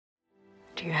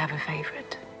Do you have a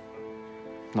favorite?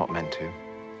 Not meant to.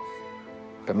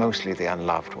 But mostly the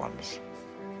unloved ones.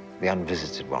 The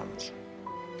unvisited ones.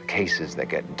 The cases that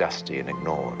get dusty and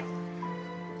ignored.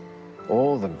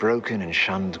 All the broken and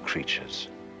shunned creatures.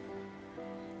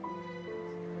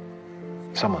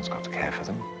 Someone's got to care for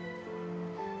them.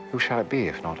 Who shall it be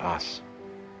if not us?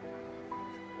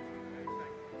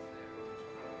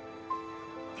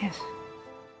 Yes.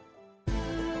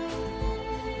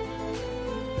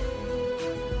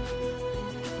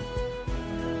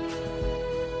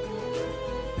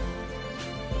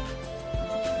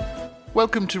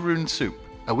 Welcome to Rune Soup,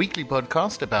 a weekly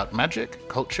podcast about magic,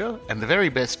 culture, and the very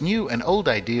best new and old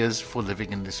ideas for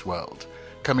living in this world.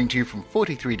 Coming to you from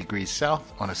 43 degrees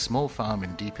south on a small farm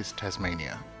in deepest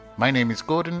Tasmania. My name is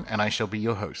Gordon, and I shall be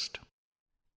your host.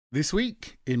 This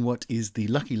week, in what is the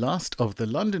lucky last of the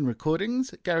London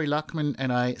recordings, Gary Lachman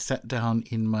and I sat down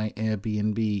in my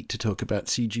Airbnb to talk about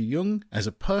C.G. Jung as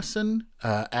a person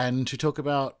and to talk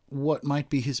about what might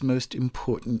be his most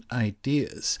important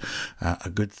ideas. A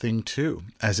good thing too,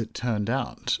 as it turned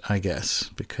out, I guess,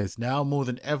 because now more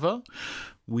than ever,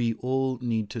 we all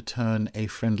need to turn a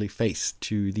friendly face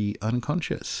to the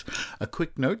unconscious. A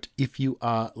quick note, if you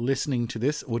are listening to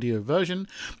this audio version,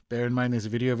 bear in mind there's a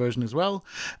video version as well,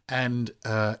 and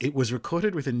it was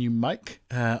recorded with a new mic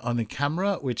on the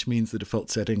camera, which means the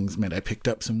default settings meant I picked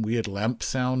up some weird lamp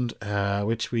sound,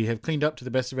 which we have cleaned up to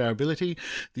the best of our ability.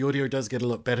 The audio does get a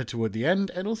lot better toward the end,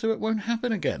 and also it won't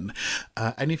happen again.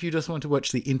 And if you just want to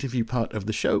watch the interview part of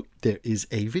the show, there is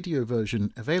a video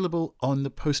version available on the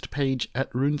post page at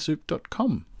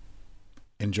runesoup.com.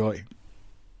 Enjoy.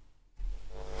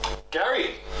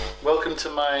 Gary, welcome to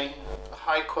my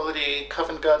high-quality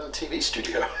Covent Garden TV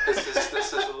studio. This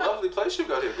is a lovely place you've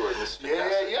got here, Gordon.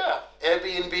 Yeah.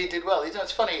 Airbnb did well. You know,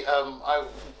 it's funny. I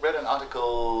read an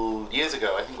article years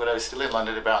ago, I think when I was still in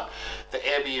London, about the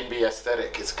Airbnb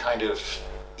aesthetic is kind of,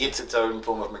 it's its own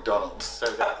form of McDonald's. So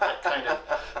that kind of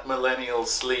millennial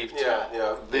sleeve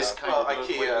to this kind of look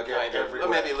IKEA kind of,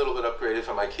 maybe a little bit upgraded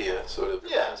from IKEA, sort of.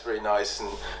 Yeah, it's very nice and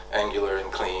angular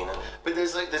and clean. But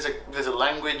there's a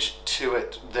language to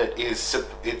it that is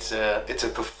it's a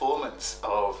performance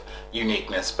of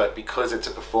uniqueness, but because it's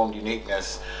a performed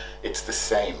uniqueness, it's the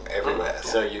same everywhere.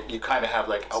 So you kind of have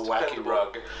like a wacky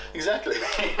rug. Exactly.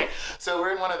 So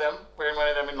we're in one of them. We're in one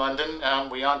of them in London.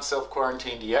 We aren't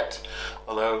self-quarantined yet,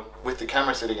 although with the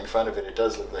camera sitting in front of it, it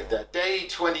does look like that. Day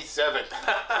 27.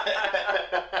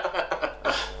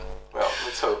 Well,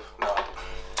 let's hope not.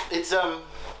 It's well,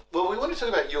 we want to talk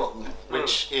about Jung,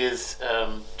 which is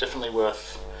definitely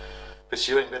worth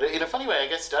pursuing, but in a funny way, I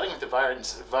guess, starting with the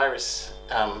virus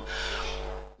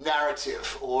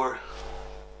narrative or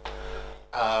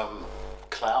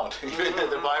cloud, the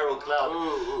viral cloud,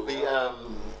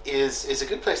 is a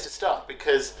good place to start,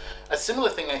 because a similar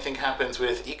thing I think happens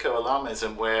with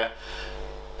eco-alarmism, where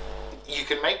you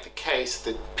can make the case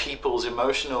that people's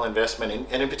emotional investment in,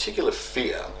 and in particular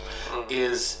fear,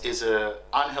 is a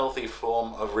unhealthy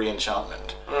form of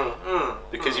re-enchantment.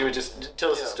 Because you would just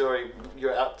tell us a story.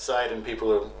 You're outside and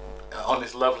people are on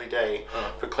this lovely day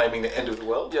proclaiming the end of the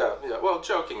world. Yeah. Well,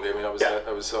 jokingly, I mean, I was at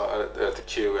the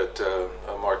queue at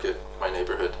a market in my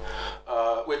neighborhood,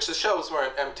 which the shelves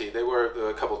weren't empty. They were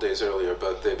a couple days earlier,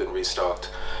 but they've been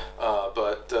restocked.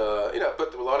 But there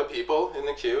were a lot of people in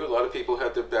the queue. A lot of people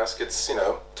had their baskets,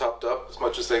 topped up as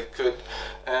much as they could.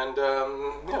 And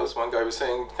this one guy was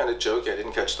saying, kind of joking. I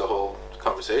didn't catch the whole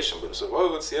conversation, but it was like,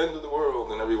 whoa, it's the end of the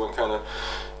world, and everyone kind of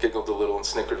giggled a little and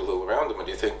snickered a little around him, and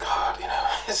you think, God,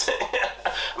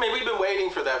 I mean, we've been waiting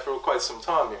for that for quite some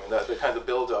time. I mean, that the kind of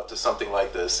build up to something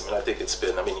like this. I mean, I think it's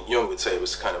been, Jung would say it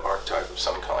was kind of archetype of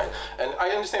some kind, and I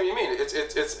understand what you mean.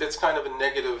 It's kind of a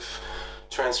negative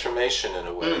transformation in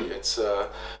a way. It's but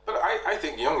I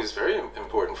think Jung is very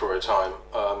important for our time,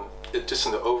 just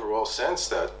in the overall sense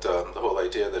that the whole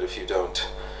idea that if you don't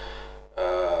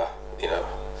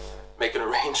make an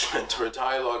arrangement or a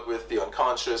dialogue with the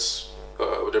unconscious,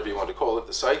 whatever you want to call it,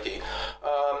 the psyche,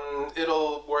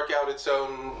 it'll work out its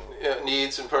own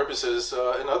needs and purposes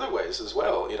in other ways as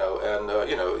well, and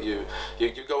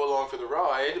you go along for the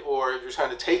ride, or you're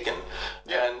kind of taken.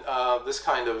 And this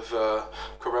kind of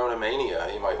corona mania,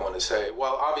 you might want to say,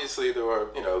 well, obviously there are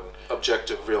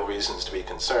objective real reasons to be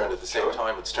concerned. At the same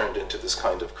time, it's turned into this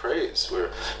kind of craze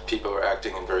where people are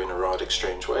acting in very neurotic,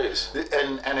 strange ways,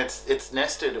 and it's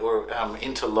nested or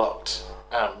interlocked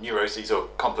neuroses or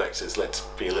complexes. Let's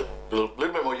be a little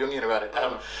bit more Jungian about it,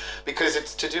 because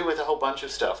it's to do with a whole bunch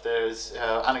of stuff. There's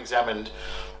unexamined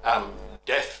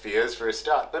death fears for a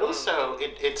start, but also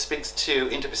it speaks to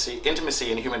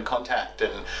intimacy and human contact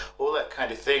and all that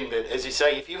kind of thing that, as you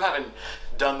say, if you haven't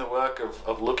done the work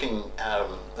of looking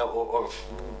or of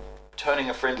turning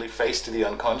a friendly face to the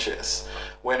unconscious,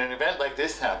 when an event like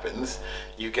this happens,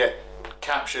 you get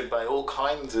captured by all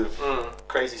kinds of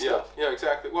crazy stuff. Yeah,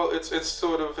 exactly. Well, it's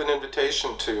sort of an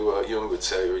invitation to, Jung would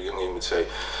say, or Jungian would say,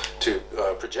 to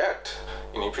project.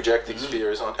 You project these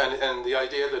fears on, and the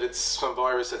idea that it's some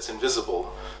virus that's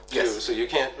invisible, too, Yes. so you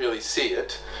can't really see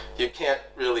it. You can't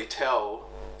really tell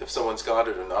if someone's got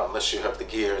it or not unless you have the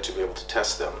gear to be able to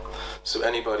test them. So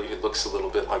anybody who looks a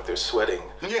little bit like they're sweating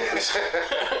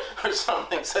or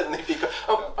something suddenly becomes,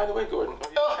 oh, by the way, Gordon,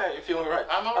 are you okay? You're feeling all right?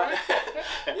 I'm all right.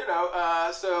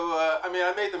 I mean,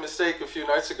 I made the mistake a few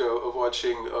nights ago of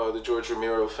watching the George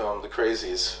Romero film, The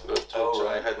Crazies, which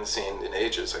I hadn't seen in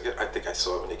ages. I think I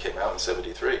saw it when it came out in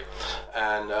 '73.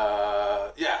 And,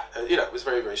 it was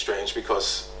very, very strange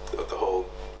because the whole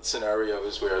scenario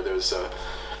is where there's a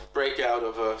breakout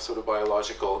of a sort of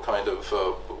biological kind of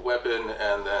weapon,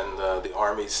 and then the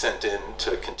army's sent in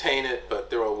to contain it, but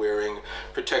they're all wearing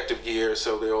protective gear,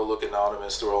 so they all look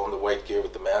anonymous. They're all in the white gear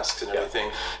with the masks and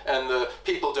everything, and the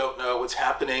people don't know what's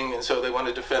happening, and so they want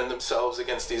to defend themselves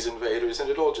against these invaders, and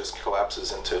it all just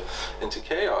collapses into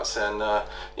chaos. And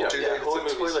do they hold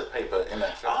toilet paper in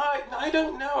that film? I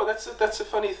don't know. That's a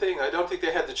funny thing. I don't think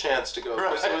they had the chance to go.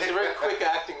 Because it was a very quick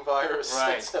acting virus.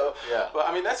 Right. So, but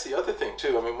I mean, that's the other thing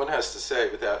too. I mean, one has to say,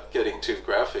 without getting too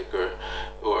graphic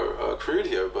or crude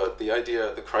here, but the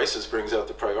idea the crisis brings out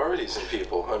the priorities in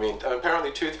people. I mean,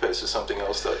 apparently toothpaste is something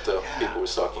else that people were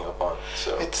stocking up on.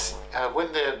 So it's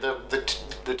when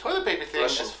the toilet paper thing,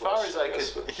 as far as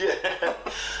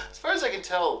I can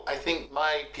tell, I think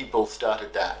my people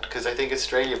started that because I think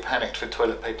Australia panicked for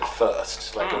toilet paper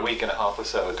first, like a week and a half or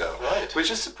so ago, right? Which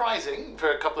is surprising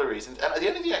for a couple of reasons. And the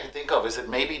only thing I can think of is that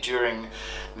maybe during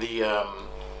the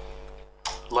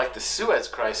like the Suez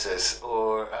crisis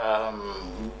or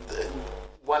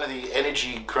one of the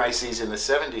energy crises in the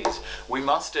 70s, we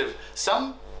must have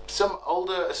some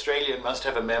older Australian must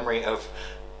have a memory of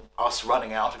us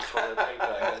running out of toilet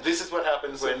paper. This is what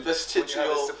happens when you have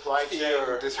a supply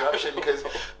chain disruption, because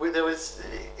there was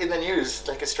in the news,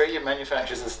 like, Australia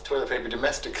manufactures this toilet paper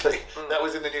domestically. That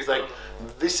was in the news, like,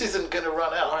 this isn't going to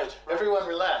run out. Right. Everyone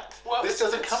relax. Well, this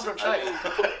doesn't come from China.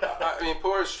 I mean,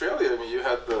 poor Australia. I mean, you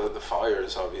had the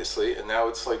fires, obviously, and now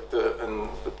it's like the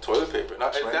toilet paper. And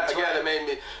again, it made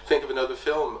me think of another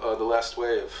film, The Last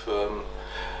Wave.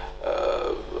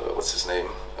 What's his name?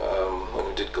 When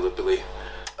we did Gallipoli.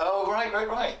 Oh,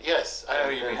 right. Yes, I know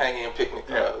you mean. Hanging and Picnic.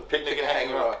 Picnic and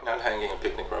Hanging Rock. Not Hanging and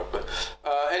Picnic Rock, but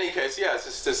any case, it's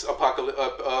just this apocalypse.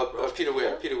 Peter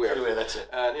Weir. Peter Weir, that's it.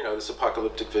 And this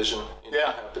apocalyptic vision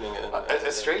happening.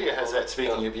 Australia has that.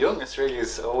 Speaking of Jung,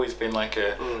 Australia's always been like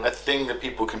a thing that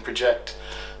people can project.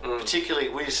 Particularly,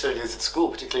 we studied this at school,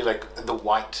 particularly like the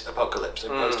white apocalypse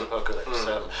and post-apocalypse.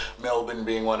 Melbourne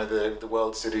being one of the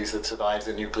world cities that survives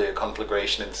the nuclear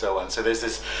conflagration and so on. So there's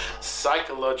this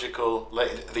psychological,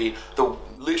 like the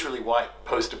literally white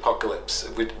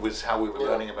post-apocalypse was how we were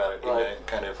learning about it.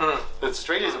 Kind of.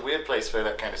 Australia's a weird place for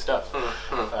that kind of stuff.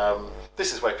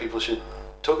 This is why people should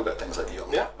talk about things like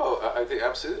Jung. Yeah, I think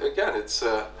absolutely. Again, it's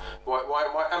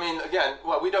why? I mean, again,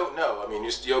 we don't know. I mean,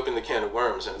 you open the can of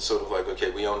worms, and it's sort of like,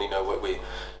 okay, we only know what we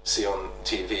see on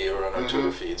TV or on our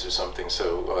Twitter feeds or something.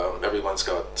 So everyone's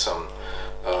got some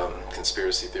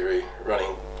conspiracy theory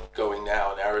going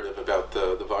now, narrative about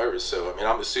the virus. So I mean,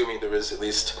 I'm assuming there is at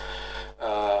least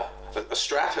a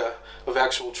strata of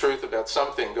actual truth about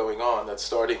something going on that's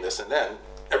starting this, and then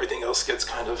everything else gets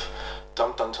kind of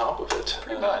dumped on top of it.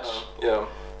 Pretty much.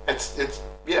 It's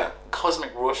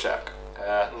cosmic Rorschach.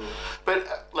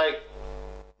 But like,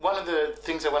 one of the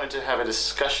things I wanted to have a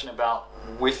discussion about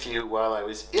with you while I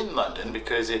was in London,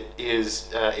 because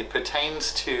it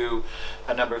pertains to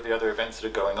a number of the other events that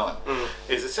are going on,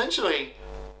 is essentially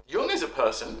Jung as a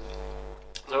person.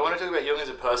 So I want to talk about Jung as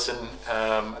a person.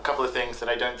 A couple of things that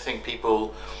I don't think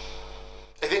people,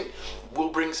 I think, will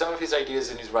bring some of his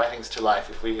ideas and his writings to life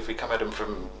if we come at him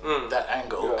from that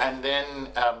angle. And then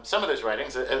some of those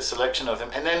writings, a selection of them,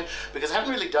 and then, because I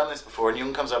haven't really done this before, and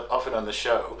Jung comes up often on the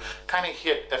show, kind of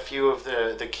hit a few of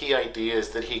the key ideas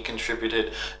that he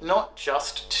contributed, not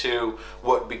just to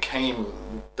what became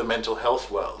the mental health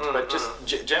world, but just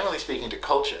generally speaking to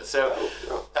culture. So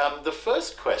the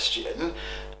first question,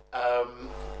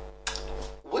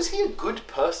 was he a good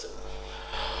person?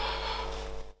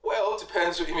 Well, it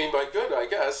depends what you mean by good, I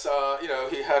guess.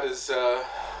 He had his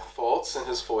faults and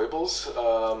his foibles. A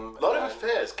lot of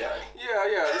affairs, Gary.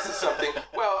 Yeah, this is something.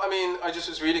 Well, I mean, I just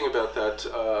was reading about that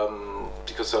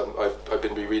because I've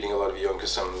been rereading a lot of Jung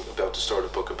because I'm about to start a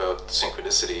book about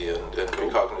synchronicity and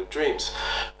precognitive dreams.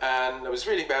 And I was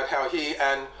reading about how he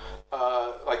and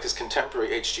like his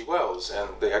contemporary H.G. Wells, and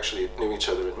they actually knew each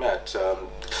other and met.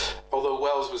 Although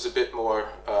Wells was a bit more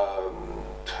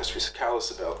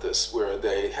callous about this, where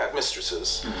they had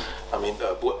mistresses. I mean,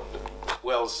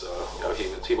 Wells,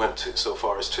 he went so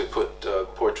far as to put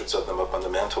portraits of them up on the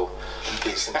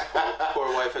mantelpiece, and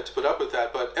poor wife had to put up with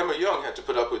that. But Emma Jung had to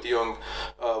put up with Jung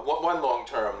one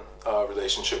long-term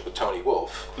relationship with Tony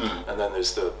Wolff, and then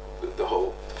there's the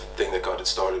whole thing that got it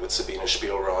started with Sabina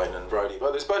Spielrein and a variety of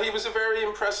others. But he was a very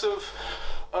impressive,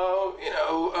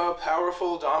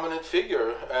 powerful, dominant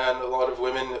figure, and a lot of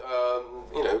women,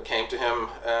 came to him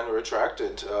and were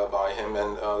attracted by him,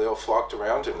 and they all flocked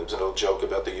around him. There was an old joke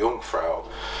about the Jungfrau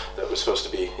that was supposed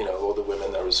to be, all the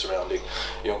women that were surrounding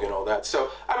Jung and all that. So,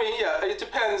 I mean, yeah, it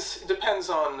depends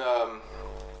on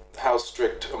how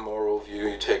strict a moral view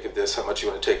you take of this, how much you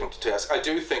want to take him to task. I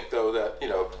do think, though, that,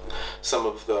 some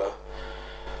of the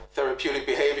therapeutic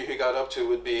behavior he got up to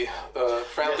would be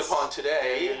frowned upon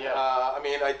today. I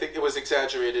mean, I think it was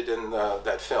exaggerated in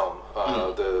that film,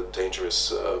 The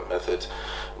Dangerous Method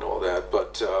and all that.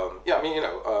 But,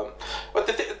 but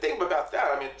the thing about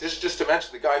that, I mean, just to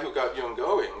mention the guy who got Jung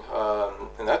going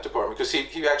in that department, because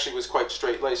he actually was quite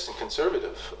straight-laced and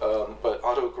conservative, but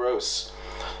Otto Gross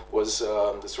was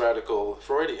this radical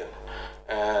Freudian,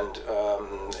 and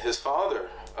his father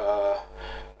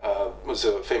was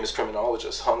a famous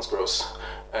criminologist, Hans Gross,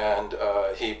 and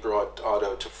he brought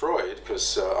Otto to Freud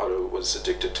because Otto was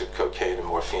addicted to cocaine and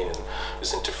morphine and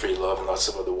was into free love and lots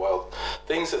of other wild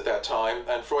things at that time.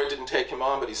 And Freud didn't take him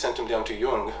on, but he sent him down to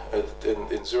Jung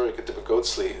in Zurich at the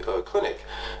Begozli clinic.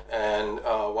 And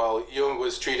while Jung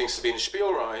was treating Sabine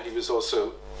Spielrein, he was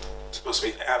also supposed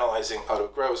to be analyzing Otto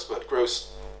Gross, but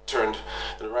Gross turned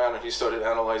it around and he started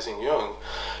analyzing Jung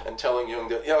and telling Jung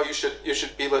that you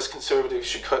should be less conservative, you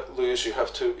should cut loose, you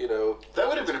have to that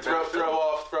would have been a throw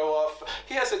off.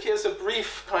 He has a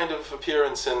brief kind of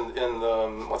appearance in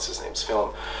what's his name's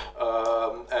film,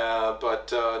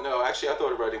 but no, actually I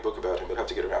thought of writing a book about him, but I have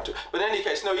to get around to it. But in any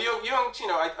case, no, Jung,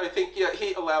 I think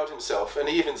he allowed himself, and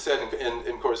he even said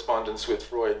in correspondence with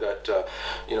Freud that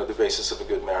the basis of a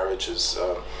good marriage is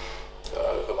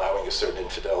allowing a certain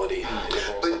infidelity.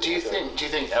 But do you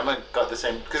think Emma got the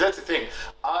same? Because that's the thing.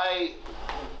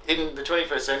 In the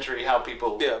 21st century, how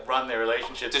people run their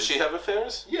relationships. Did she have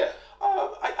affairs? Yeah.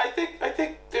 I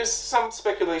think there's some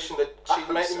speculation that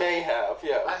she may have.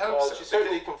 Yeah. I hope so. She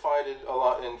certainly confided a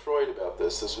lot in Freud about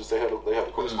this. They had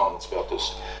a correspondence about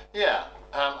this. Yeah.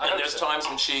 And there's times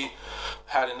when she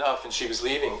had enough and she was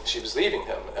leaving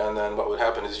him, and then what would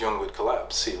happen is Jung would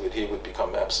collapse. He would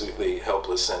become absolutely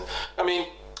helpless. And I mean,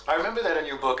 I remember that in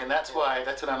your book, and that's what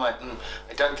I'm like,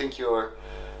 I don't think you're.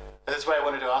 That's why I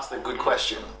wanted to ask the good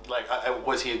question. Like,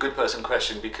 was he a good person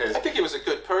question? Because I think he was a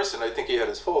good person. I think he had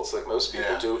his faults, like most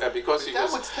people do. And because he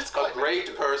was a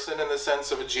great person in the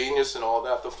sense of a genius and all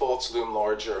that, the faults loom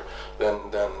larger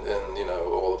than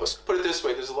all of us. Put it this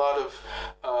way: there's a lot of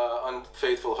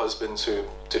unfaithful husbands who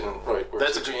didn't write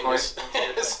works of genius.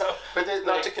 So, but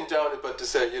not to condone it, but to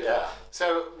say, Yeah.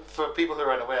 So for people who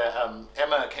are unaware,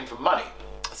 Emma came from money.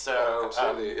 So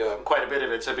quite a bit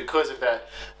of it. So because of that,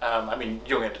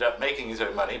 Jung ended up making his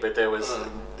own money, but there was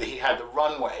he had the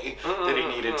runway that he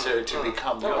needed to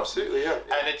become Jung. Absolutely, yeah.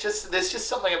 And there's just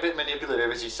something a bit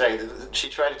manipulative, as you say. She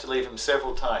tried to leave him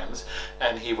several times,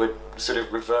 and he would sort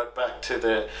of revert back to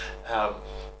the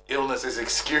illness as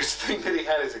excuse thing that he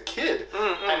had as a kid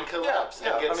and collapse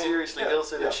and get seriously ill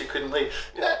so that she couldn't leave.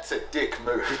 That's a dick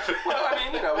move. Well,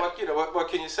 I mean, what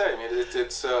can you say? I mean,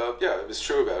 it was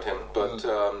true about him. But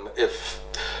if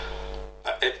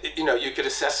you could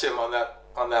assess him on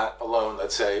that alone,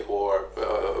 let's say, or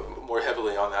more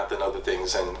heavily on that than other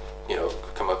things, and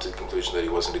come up to the conclusion that he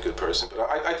wasn't a good person. But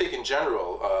I think in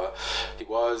general,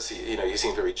 he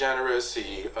seemed very generous.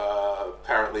 He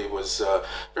apparently was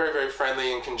very, very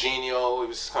friendly and congenial. He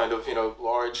was kind of,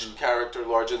 large character,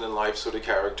 larger than life sort of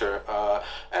character.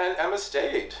 And Emma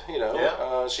stayed,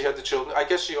 she had the children. I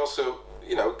guess she also,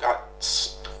 got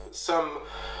some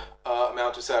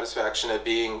amount of satisfaction at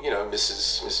being,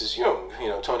 Mrs. Jung.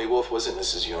 Tony Wolff wasn't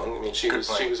Mrs. Jung. I mean, she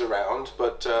was around,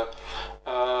 but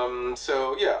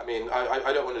so yeah. I mean,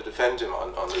 I don't want to defend him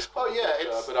on this point. Oh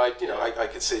yeah, but I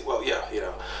could say, well, yeah,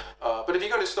 but if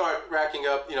you're going to start racking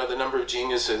up, the number of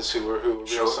geniuses who were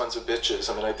real sons of bitches,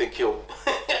 I mean, I think he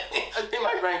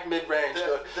might rank mid-range,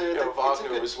 but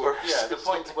Wagner was worse. Yeah, the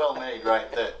point's well made,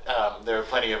 right? That there are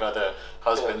plenty of other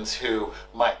husbands who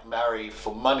might marry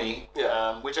for money,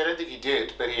 which I don't think he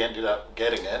did, but he ended up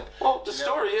getting it. Well, the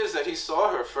story is that he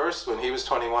saw her first when he was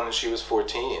 21 and she was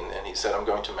 14, and he said, "I'm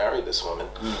going to marry this woman."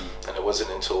 And it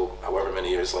wasn't until however many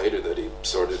years later that he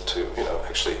started to,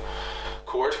 actually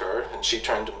court her, and she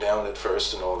turned him down at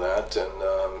first and all that,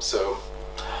 and so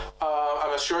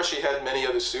I'm sure she had many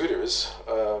other suitors.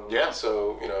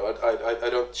 So I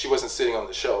don't. She wasn't sitting on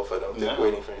the shelf. I don't think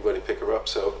waiting for anybody to pick her up.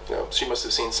 So she must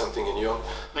have seen something in Jung.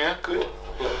 Yeah, good.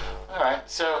 Yeah. All right.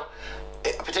 So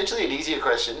potentially an easier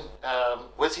question: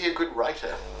 was he a good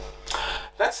writer?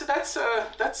 That's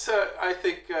I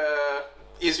think.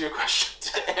 Easier question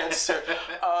to answer.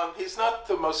 He's not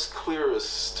the most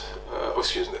clearest.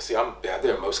 Excuse me. See, I'm bad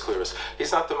there. Most clearest.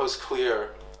 He's not the most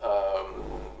clear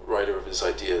writer of his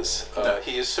ideas.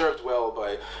 He is served well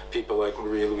by people like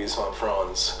Marie-Louise von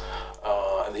Franz,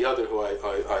 and the other who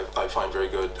I find very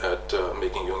good at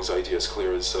making Jung's ideas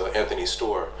clear is Anthony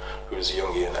Storr, who's a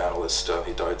Jungian analyst.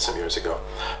 He died some years ago.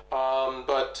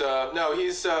 No,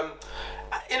 he's.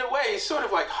 In a way, he's sort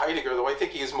of like Heidegger, though I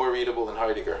think he is more readable than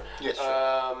Heidegger. Yes,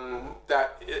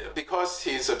 because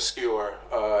he's obscure,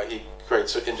 he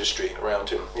creates an industry around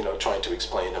him, trying to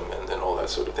explain him and all that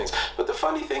sort of things. But the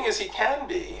funny thing is, he can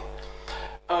be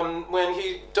when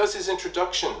he does his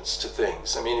introductions to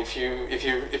things. I mean, if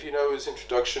you know his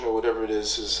introduction or whatever it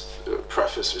is, his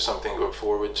preface or something, or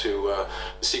forward to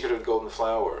The Secret of the Golden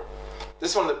Flower.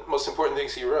 This is one of the most important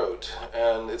things he wrote,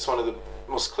 and it's one of the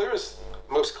most clear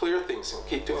things, and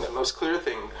keep doing that. Most clear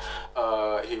thing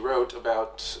he wrote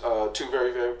about two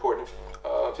very, very important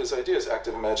of his ideas: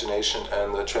 active imagination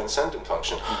and the transcendent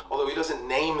function. Although he doesn't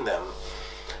name them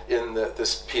in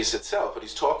this piece itself, but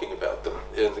he's talking about them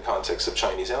in the context of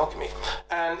Chinese alchemy,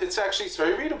 and it's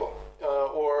very readable.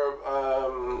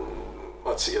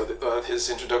 Let's see, his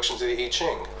introduction to the I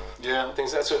Ching. Yeah,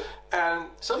 things that sort. And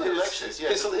some of the lectures,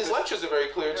 his lectures are very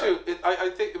clear too. I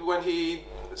think when he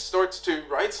starts to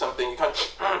write something, he kind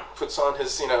of puts on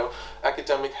his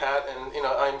academic hat, and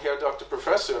I'm here, Dr.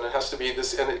 Professor, and it has to be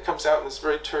this, and it comes out in this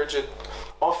very turgid,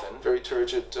 often very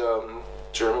turgid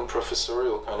German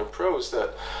professorial kind of prose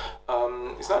that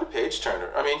he's not a page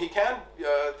turner. I mean, he can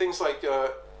things like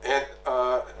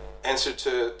Answer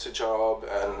to Job,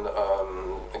 and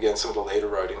again some of the later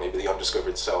writing, maybe The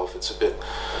Undiscovered Self. It's a bit,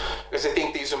 because I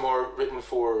think these are more written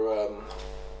for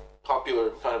popular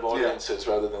kind of audiences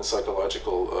rather than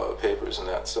psychological papers and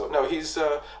that. So no, he's.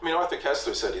 Arthur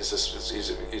Koestler said he's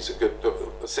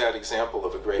a sad example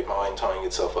of a great mind tying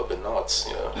itself up in knots.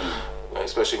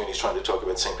 Especially when he's trying to talk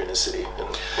about synchronicity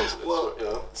and things of that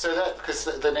sort. So that, because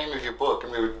the name of your book,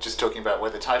 and we were just talking about where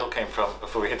the title came from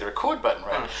before we hit the record button,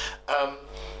 right?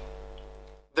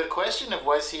 The question of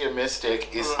was he a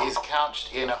mystic is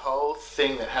couched in a whole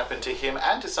thing that happened to him,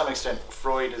 and to some extent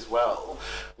Freud as well,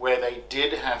 where they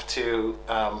did have to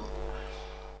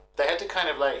they had to kind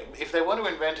of if they want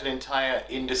to invent an entire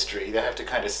industry, they have to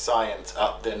kind of science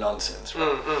up their nonsense,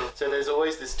 right? So there's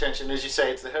always this tension, as you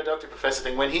say, it's the Herr Doctor Professor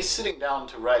thing. When he's sitting down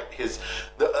to write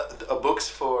books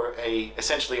for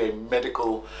essentially a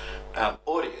medical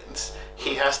audience,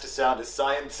 he has to sound as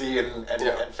sciencey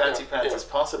and fancy pants as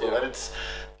possible, and it's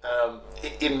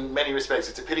in many respects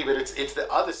it's a pity, but it's the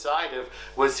other side of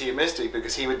was he a mystic,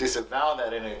 because he would disavow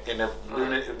that in a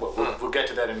we'll get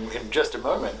to that in just a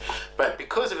moment, but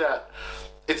because of that,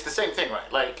 it's the same thing,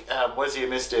 right? Was he a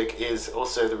mystic is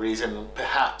also the reason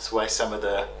perhaps why some of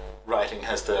the writing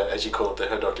has the, as you call it, the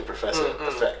Herr Doctor Professor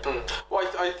effect. Well,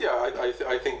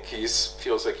 I think he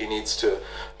feels like he needs to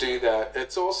do that.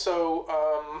 It's also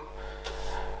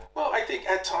I think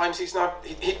at times he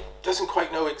doesn't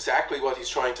quite know exactly what he's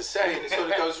trying to say, and he sort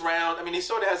of goes round. I mean, he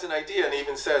sort of has an idea, and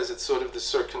even says it's sort of the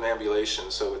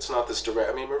circumambulation, so it's not this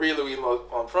direct. I mean, Marie-Louise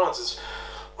von Franz is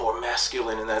more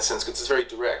masculine in that sense, because it's very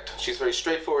direct. She's very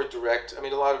straightforward, direct. I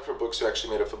mean, a lot of her books are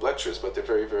actually made up of lectures, but they're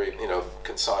very, very,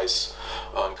 concise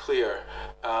and clear.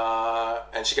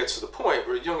 And she gets to the point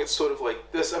where Jung, it's sort of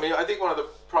like this. I mean, I think one of the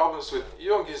problems with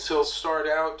Jung is he'll start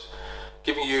out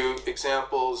giving you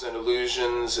examples and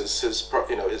allusions as his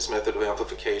method of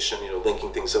amplification,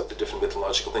 linking things up to different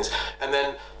mythological things. And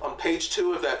then on page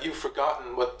 2 of that, you've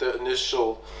forgotten what the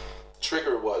initial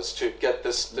trigger was to get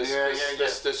this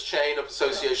chain of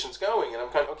associations going. And I'm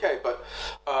kind of, okay, but,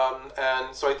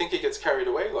 and so I think he gets carried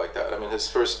away like that. I mean, his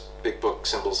first big book,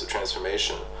 Symbols of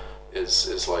Transformation,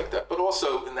 is like that. But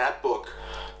also in that book,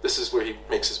 this is where he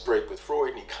makes his break with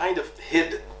Freud, and he kind of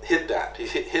hid that. He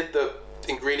hid the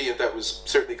ingredient that was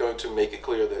certainly going to make it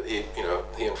clear that he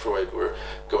and Freud were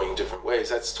going in different ways.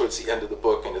 That's towards the end of the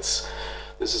book, and this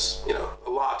is a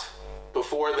lot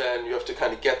before then, you have to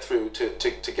kind of get through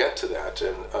to get to that.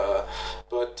 And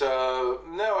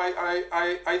no,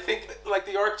 I think like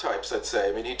the archetypes, let's say.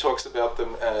 I mean, he talks about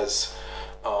them as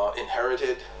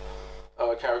inherited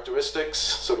characteristics,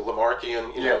 sort of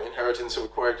Lamarckian, inheritance of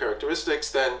acquired characteristics.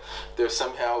 Then there's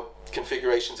somehow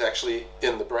configurations actually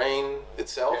in the brain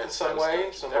itself in some way,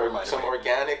 some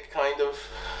organic kind of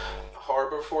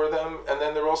harbor for them. And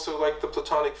then they're also like the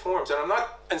Platonic forms. And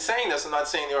in saying this, I'm not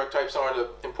saying the archetypes aren't an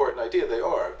important idea. They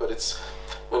are, but it's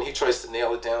when he tries to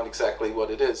nail it down exactly what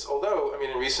it is. Although, I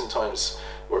mean, in recent times,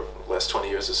 or last 20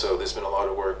 years or so, there's been a lot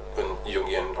of work in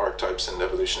Jungian archetypes and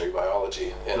evolutionary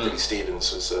biology. Anthony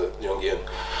Stevens was a Jungian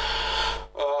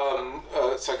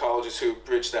psychologist who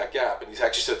bridged that gap, and he's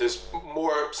actually said there's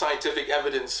more scientific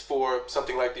evidence for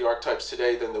something like the archetypes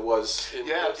today than there was in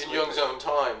Jung's own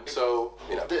time. So,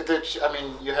 I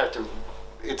mean, you have to.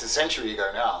 It's a century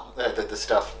ago now that the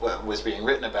stuff was being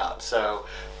written about. So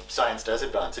science does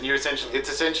advance, and it's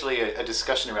essentially a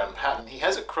discussion around pattern. He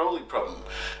has a Crowley problem,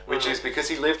 which is because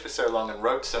he lived for so long and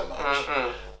wrote so much.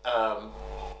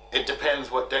 It depends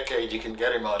what decade you can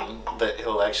get him on that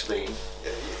he'll actually.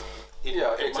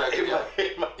 Exactly.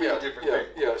 It might be a different thing.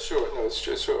 Yeah, sure. No, it's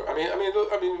true. Sure. I mean,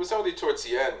 it was only towards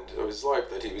the end of his life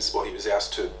that he was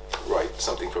asked to write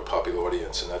something for a popular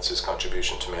audience, and that's his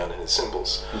contribution to Man and His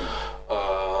Symbols.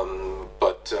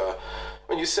 But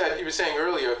when you were saying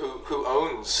earlier, who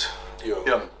owns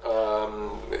Jung?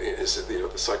 Is it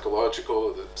the psychological,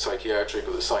 or the psychiatric,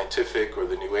 or the scientific, or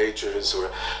the New Agers?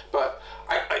 But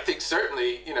I think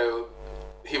certainly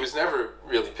he was never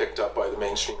really picked up by the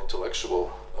mainstream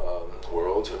intellectual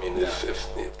world. I mean, if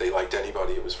they liked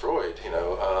anybody, it was Freud,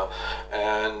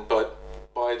 but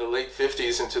by the late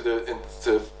 50s into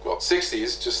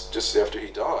 60s, just after he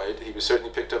died, he was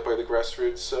certainly picked up by the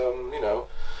grassroots,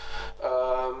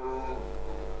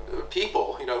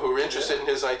 people, who were interested in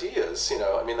his ideas.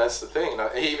 I mean, that's the thing.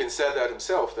 And he even said that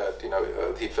himself, that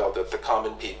he felt that the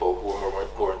common people were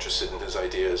more interested in his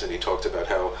ideas, and he talked about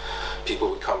how people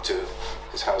would come to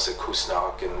his house at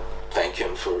Kusnacht and thank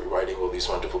him for writing all these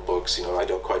wonderful books. I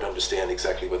don't quite understand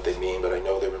exactly what they mean, but I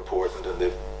know they're important, and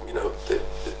they've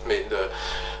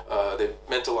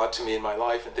meant a lot to me in my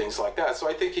life and things like that. So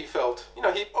I think he felt,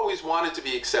 he always wanted to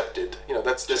be accepted.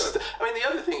 The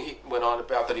other thing he went on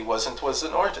about that he was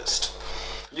an artist.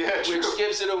 Yeah, which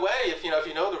gives it away. If you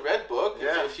know the Red Book,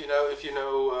 if you know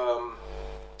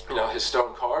his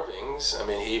stone carvings. I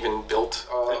mean, he even built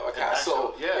a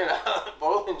castle,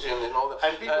 Bollingen and all that.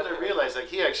 And people don't realize, like,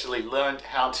 he actually learned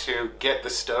how to get the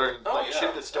stone,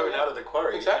 ship the stone out of the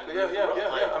quarry. Exactly,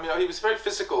 yeah. I mean, he was a very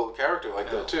physical character like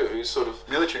that too. He was sort of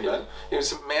military man. He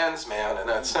was a man's man in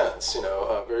that sense,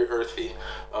 very earthy.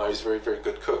 He's a very, very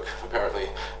good cook, apparently,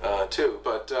 too.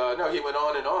 But no, he went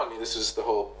on and on. I mean, this is the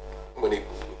whole.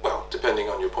 Depending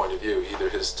on your point of view, either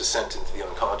his descent into the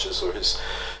unconscious or his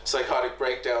psychotic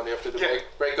breakdown after the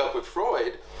breakup with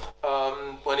Freud,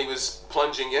 when he was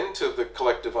plunging into the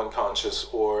collective unconscious,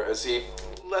 or as he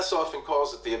less often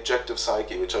calls it, the objective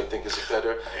psyche, which I think is a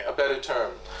better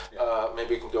term.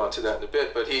 Maybe we can go on to that in a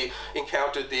bit, but he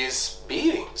encountered these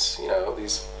beings,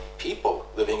 these people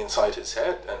living inside his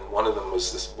head, and one of them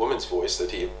was this woman's voice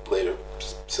that he later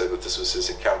said that this was his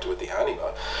encounter with the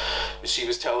anima. She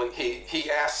was telling, he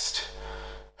asked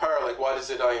her, like, what is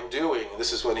it I am doing? And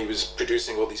this is when he was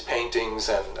producing all these paintings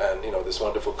and this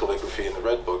wonderful calligraphy in the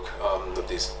Red Book, of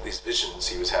these visions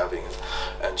he was having,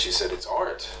 and she said, it's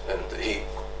art. And he,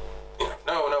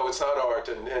 no, it's not art,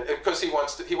 and because he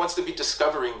wants to be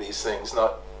discovering these things,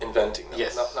 not inventing them,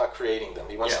 not creating them.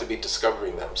 He wants to be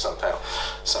discovering them somehow.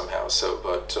 So,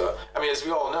 but I mean, as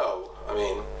we all know, I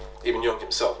mean, even Jung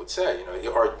himself would say,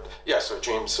 our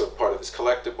dreams are part of this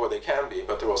collective, or they can be,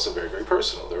 but they're also very, very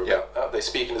personal. They're they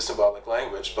speak in a symbolic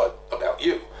language, but about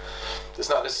you. It's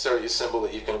not necessarily a symbol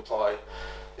that you can apply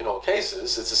in all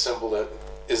cases. It's a symbol that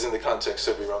is in the context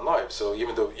of your own life. So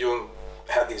even though Jung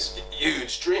had these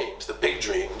huge dreams, the big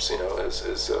dreams,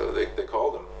 as they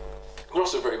call them, they're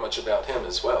also very much about him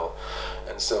as well.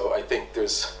 And so I think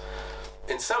there's,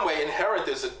 in some way, inherent,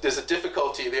 there's a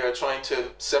difficulty there trying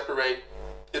to separate.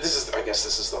 I guess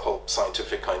this is the whole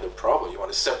scientific kind of problem. You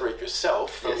want to separate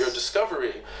yourself from your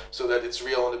discovery so that it's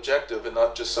real and objective, and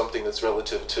not just something that's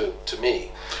relative to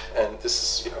me. And this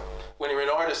is, when you're an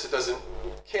artist, it doesn't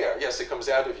care. Yes, it comes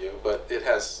out of you, but it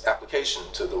has application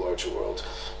to the larger world.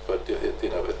 But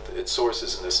its source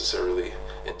isn't necessarily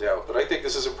in doubt. But I think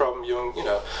this is a problem Jung,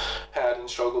 had and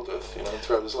struggled with,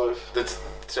 throughout his life.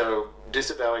 So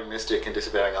disavowing mystic and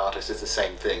disavowing artist is the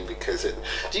same thing, because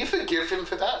do you forgive him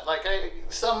for that? Like,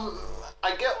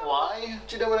 I get why.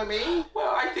 Do you know what I mean?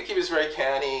 Well, I think he was very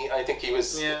canny. I think he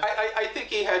was. Yeah. I think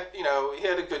he had, he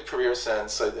had a good career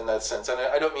sense in that sense. And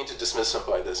I don't mean to dismiss him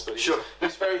by this, but he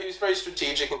was very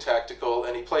strategic and tactical,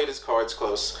 and he played his cards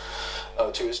close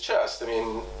to his chest. I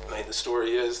mean, the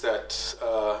story is that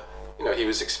he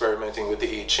was experimenting with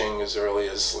the I Ching as early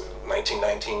as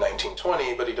 1919,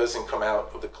 1920, but he doesn't come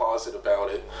out of the closet about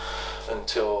it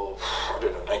until, I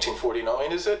don't know,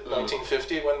 1949, is it?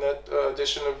 1950, when that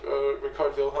edition of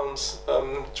Richard Wilhelm's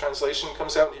translation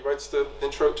comes out, and he writes the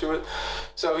intro to it.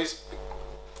 So he's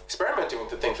experimenting with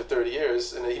the thing for 30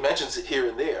 years, and he mentions it here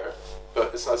and there,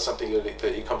 but it's not something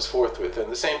that he comes forth with.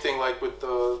 And the same thing like with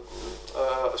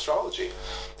astrology.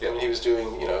 I mean, he was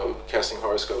doing, casting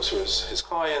horoscopes for his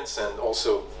clients, and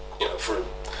also, for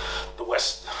the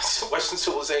Western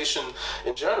civilization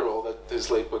in general. That his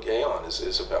late book Aeon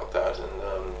is about that,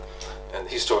 and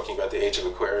he's talking about the age of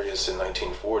Aquarius in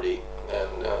 1940,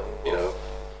 and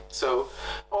so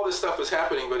all this stuff was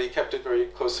happening, but he kept it very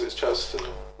close to his chest. And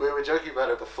we were joking about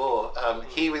it before.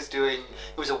 He was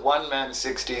a one-man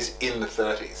 60s in the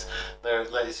 30s. There are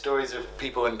like stories of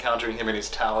people encountering him in his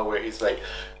tower where he's like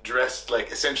dressed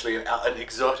like essentially an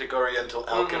exotic oriental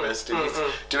alchemist, and he's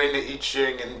doing the I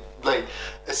Ching and like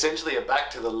essentially a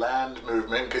back to the land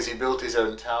movement because he built his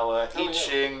own tower. I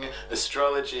Ching,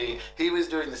 astrology. He was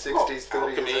doing the 60s, 30s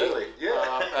alchemy, early.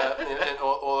 and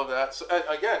all of that. So,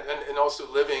 again, and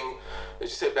also living, as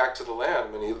you say, back to the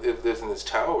land. When he lived in his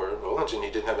tower in Rollingen,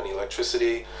 he didn't have any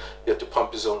electricity. He had to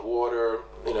pump his own water,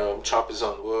 chop his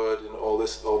own wood, and all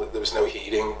this. There was no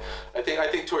heating. I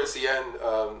think towards the end,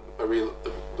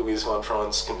 Louise von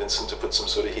Franz convinced him to put some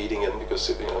sort of heating in because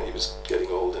he was getting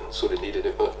old and sort of needed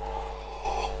it. But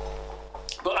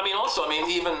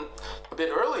even a bit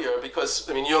earlier, because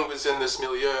Jung was in this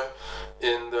milieu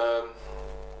in the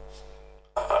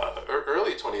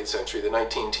early 20th century, the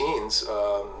 19-teens,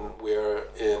 where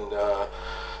in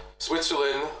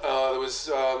Switzerland there was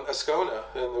Ascona,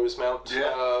 and there was Monte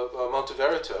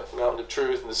Verita, Mountain of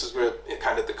Truth, and this is where the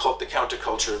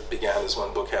counterculture began, as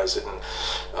one book has it,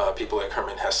 and people like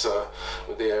Hermann Hesse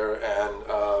were there, and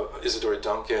Isadora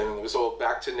Duncan. It was all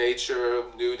back to nature,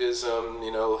 nudism,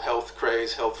 health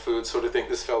craze, health food sort of thing.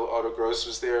 This fellow Otto Gross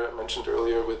was there, I mentioned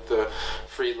earlier, with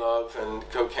free love and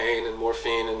cocaine and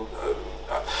morphine, and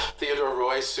Theodore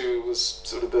Royce, who was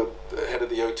sort of the head of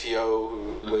the OTO,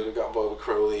 who later got involved with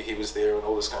Crowley. He was there and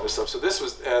all this kind of stuff. So this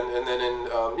was, and then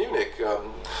in Munich,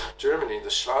 Germany, the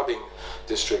Schwabing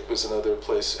district was another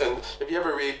place. And if you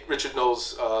ever read Richard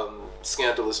Knoll's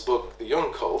scandalous book, The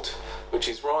Jung Cult, which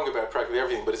he's wrong about practically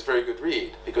everything, but it's a very good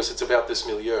read because it's about this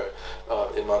milieu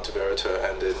in Monte Verita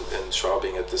and in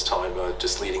Schwabing at this time,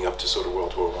 just leading up to sort of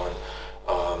World War I.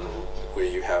 Where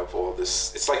you have all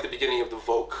this, it's like the beginning of the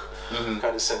Volk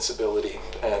kind of sensibility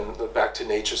and the back to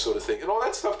nature sort of thing, and all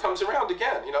that stuff comes around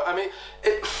again.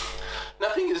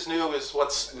 Nothing is new as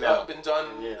what's been done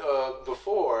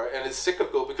before, and it's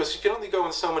cyclical because you can only go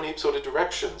in so many sort of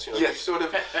directions. You sort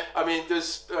of,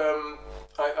 there's,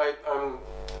 I'm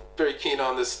very keen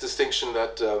on this distinction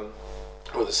that,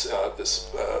 or this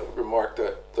remark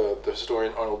that the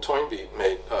historian Arnold Toynbee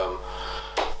made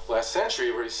last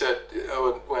century, where he said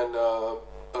when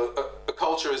a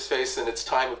culture is faced in its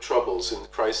time of troubles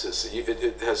and crisis,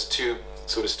 it has two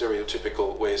sort of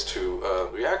stereotypical ways to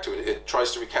react to it. It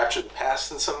tries to recapture the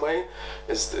past in some way,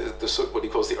 is the what he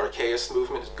calls the archaist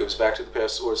movement. It goes back to the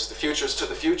past, or it's the futures to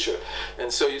the future.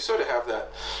 And so you sort of have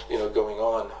that, going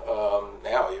on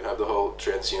now. You have the whole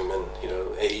transhuman,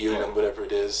 a-human, whatever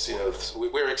it is.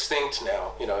 We're extinct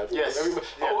now. Yes.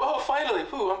 Finally!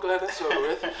 I'm glad that's over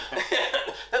with.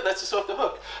 That lets us off the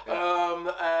hook.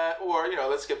 Or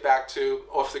let's get back to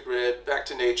off the grid, back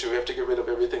to nature. We have to get rid of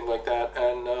everything like that.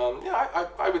 And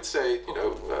I would say,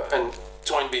 and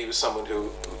Toynbee was someone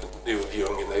who knew of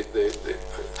Jung, and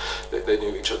they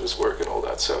knew each other's work and all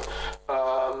that. So,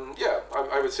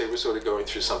 I would say we're sort of going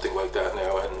through something like that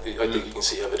now, and I think you can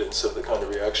see evidence of the kind of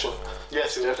reaction.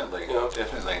 Yes, definitely,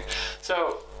 definitely.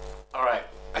 So, all right,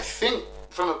 I think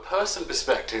from a person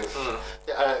perspective,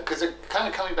 because kind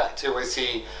of coming back to, was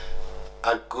he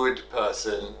a good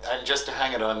person? And just to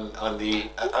hang it on the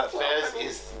affairs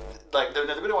is... Like, the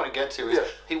bit I want to get to is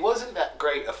he wasn't that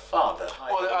great a father.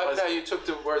 Well, now you took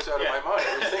the words out of my mind.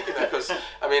 I was thinking that because,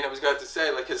 I was going to say,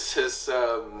 like, his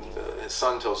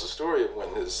son tells a story of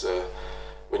when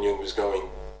Jung was going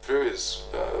through his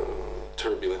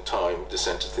turbulent time,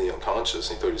 descent into the unconscious,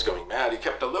 and he thought he was going mad. He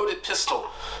kept a loaded pistol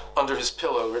under his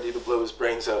pillow, ready to blow his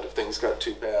brains out if things got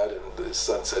too bad. And his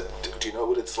son said, "Do you know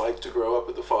what it's like to grow up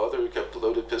with a father who kept a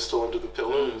loaded pistol under the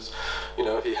pillow? It was,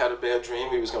 if he had a bad dream,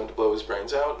 he was going to blow his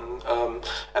brains out." And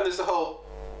there's the whole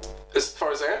as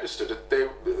far as I understood it,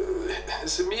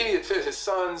 his immediate, his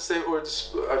sons,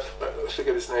 I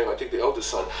forget his name, I think the eldest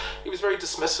son, he was very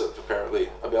dismissive, apparently,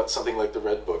 about something like the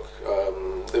Red Book.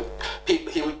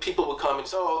 People would come and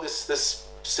say, oh, this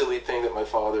silly thing that my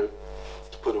father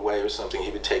put away or something, he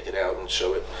would take it out and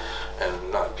show it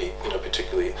and not be,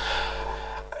 particularly...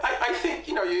 I think,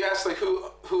 you asked, like,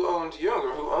 who owned Jung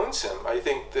or who owns him. I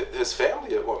think that his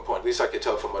family at one point, at least I could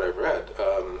tell from what I've read,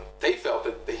 they felt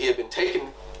that he had been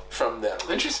taken from them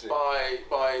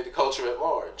by the culture at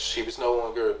large. He was no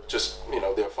longer just,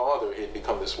 their father. He had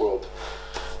become this world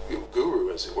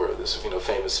guru, as it were, this,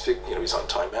 famous figure. He's on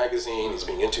Time magazine, he's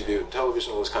being interviewed on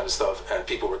television, all this kind of stuff, and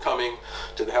people were coming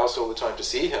to the house all the time to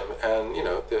see him, and,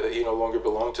 he no longer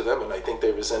belonged to them, and I think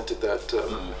they resented that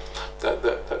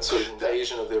that sort of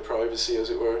invasion of their privacy, as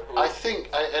it were. I think,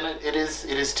 it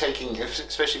is taking,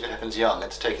 especially if it happens young,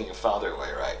 it's taking a father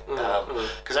away, right?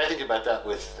 Because I think about that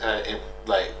with,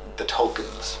 like, the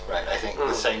Tolkiens, right? I think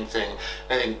the same thing.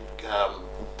 I think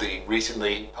the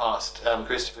recently passed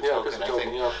Christopher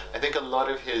Tolkien. I think a lot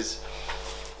of his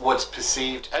what's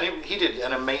perceived, and he did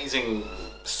an amazing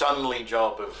sonly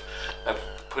job of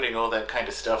putting all that kind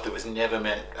of stuff that was never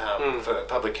meant for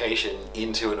publication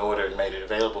into an order and made it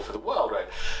available for the world, right?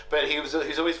 But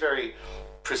he's always very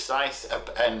precise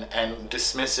and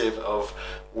dismissive of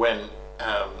when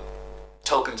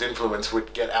Tolkien's influence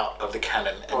would get out of the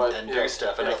canon and do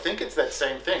stuff. And I think it's that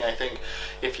same thing. I think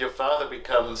if your father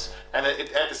becomes, and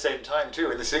at the same time too,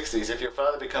 in the 60s, if your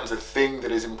father becomes a thing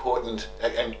that is important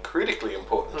and critically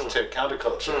important to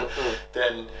counterculture,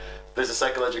 then there's a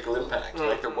psychological impact.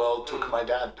 Like the world took my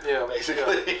dad,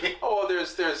 basically. Yeah. Oh, well,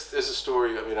 there's a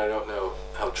story, I don't know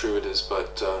how true it is,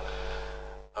 but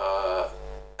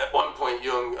at one point,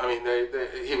 Jung,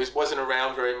 he wasn't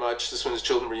around very much. This when his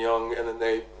children were young, and then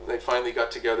they finally got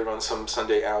together on some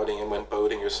Sunday outing and went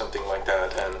boating or something like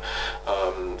that.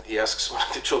 And he asks one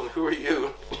of the children, "Who are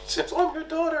you?" And he says, "Oh, I'm your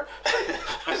daughter,"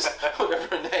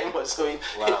 whatever her name was. So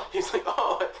he's like,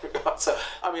 "Oh, I forgot." So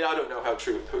I don't know how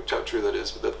true that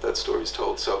is, but that story's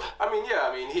told. So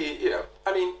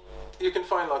you can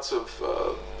find lots of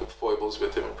foibles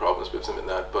with him and problems with him in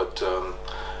that, but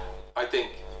I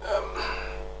think.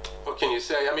 What can you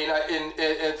say?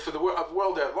 For the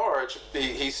world at large,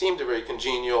 he seemed a very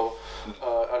congenial.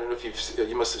 I don't know if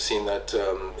you must have seen that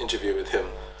interview with him.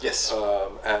 Yes.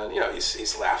 And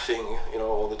he's laughing,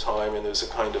 all the time, and there's a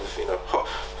kind of,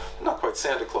 not quite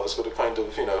Santa Claus, but a kind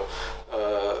of,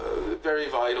 very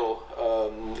vital,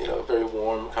 very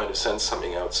warm kind of sense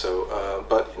coming out. So,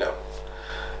 but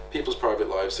people's private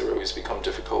lives, they always become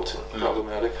difficult and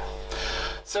problematic.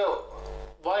 So.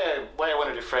 Why I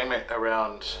wanted to frame it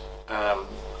around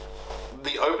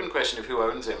the open question of who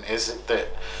owns him is that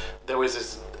there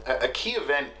was a key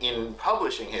event in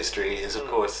publishing history is, of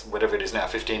course, whatever it is now,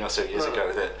 15 or so years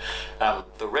ago, that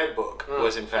the Red Book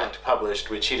was in fact published,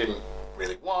 which he didn't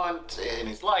really want in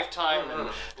his lifetime, and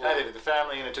neither did the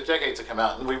family, and it took decades to come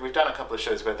out, and we've done a couple of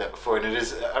shows about that before, and it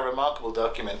is a remarkable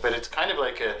document, but it's kind of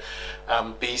like a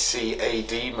BC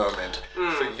AD moment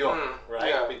for Jung,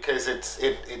 right? Because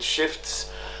it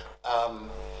shifts.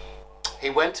 He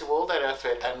went to all that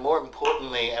effort, and more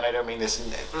importantly, and I don't mean this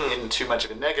in too much of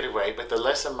a negative way, but the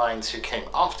lesser minds who came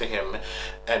after him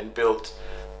and built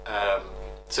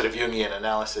sort of Jungian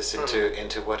analysis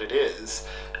into what it is,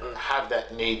 have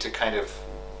that need to kind of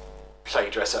play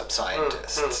dress-up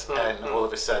scientists, and all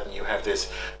of a sudden you have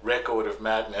this record of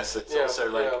madness that's also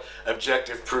like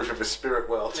objective proof of a spirit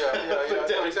world.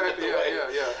 Exactly.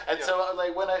 And so,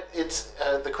 like, it's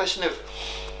the question of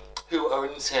who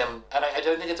owns him, and I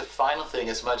don't think it's a final thing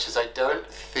as much as I don't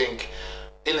think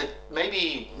in the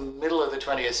maybe middle of the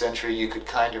 20th century you could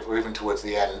kind of, or even towards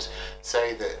the end,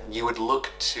 say that you would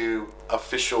look to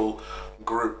official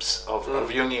groups of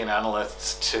Jungian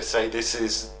analysts to say this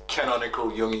is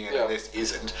canonical Jungian and this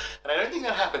isn't. And I don't think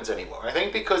that happens anymore. I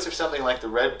think because of something like the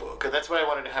Red Book, and that's why I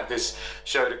wanted to have this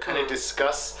show to kind of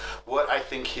discuss what I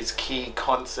think his key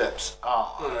concepts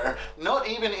are. Not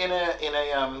even in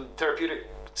a therapeutic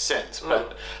sense,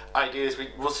 but ideas.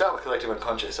 We'll start with collective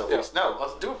unconscious, obviously. No,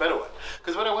 I'll do a better one.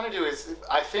 Because what I want to do is,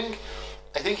 I think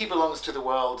he belongs to the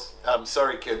world.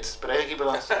 Sorry, kids, but I think he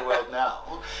belongs to the world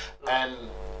now, and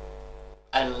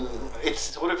it's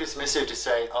sort of dismissive to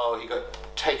say, oh, he got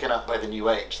taken up by the New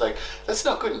Age. Like, that's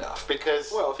not good enough,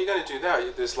 because... Well, if you're going to do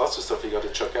that, there's lots of stuff you got to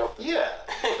chuck out. Yeah,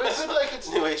 but like it's...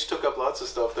 New Age took up lots of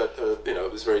stuff that,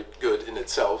 was very good in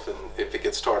itself, and if it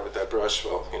gets tarred with that brush,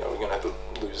 well, you're going to have to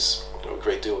lose a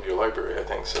great deal of your library, I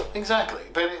think, so... Exactly,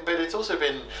 but it's also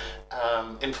been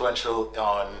influential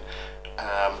on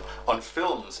on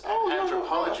films and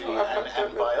anthropology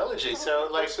and biology. So,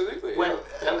 like, absolutely,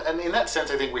 and in that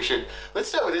sense, I think we should. Let's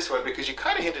start with this one because you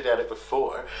kind of hinted at it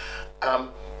before.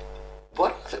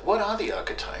 What are the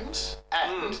archetypes?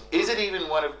 And is it even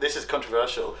one of, this is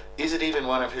controversial, is it even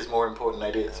one of his more important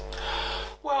ideas?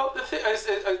 Well, the thing,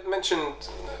 I mentioned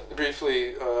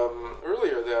briefly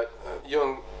earlier that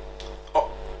Jung,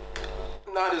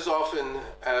 not as often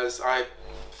as I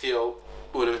feel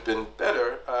would have been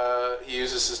better, he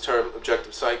uses this term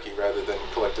objective psyche rather than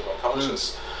collective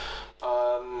unconscious.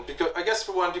 Because I guess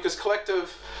for one, because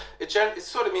collective, it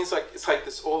sort of means like it's like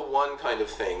this all one kind of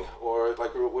thing, or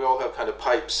like we all have kind of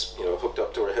pipes, hooked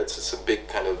up to our heads. It's a big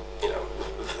kind of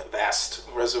vast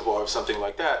reservoir of something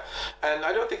like that. And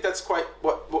I don't think that's quite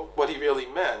what he really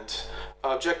meant.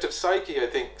 Objective psyche, I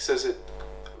think, says it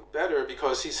better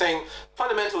because he's saying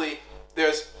fundamentally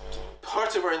there's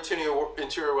parts of our interior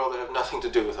world that have nothing to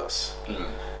do with us.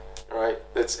 Right?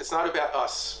 It's not about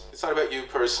us. It's not about you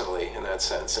personally in that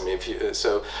sense. I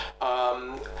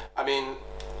mean,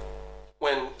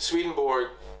 when Swedenborg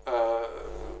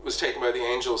was taken by the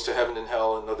angels to heaven and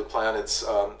hell and other planets,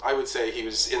 I would say he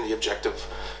was in the objective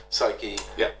psyche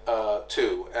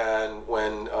too. And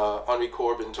when Henri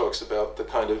Corbin talks about the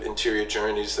kind of interior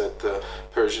journeys that the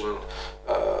Persian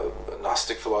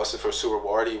Gnostic philosopher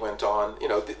Suhrawardi went on,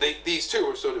 these two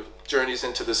were sort of journeys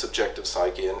into this objective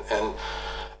psyche. And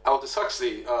Aldous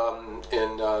Huxley,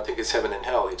 in I think it's Heaven and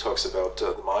Hell, he talks about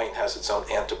the mind has its own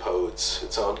antipodes,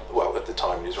 its own, well, at the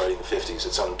time he was writing in the 50s,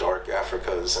 its own dark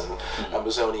Africas and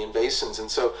Amazonian basins.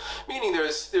 And so, meaning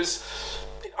there's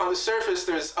on the surface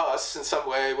there's us in some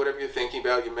way, whatever you're thinking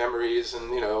about, your memories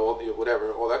and,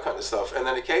 whatever, all that kind of stuff. And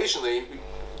then occasionally we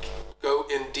go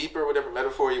in deeper, whatever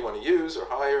metaphor you want to use, or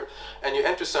higher, and you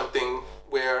enter something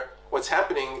where what's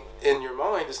happening in your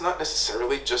mind is not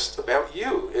necessarily just about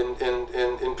you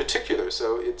in particular.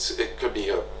 So it could be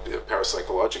a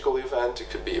parapsychological event, it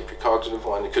could be a precognitive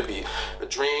one, it could be a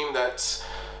dream that's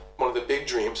one of the big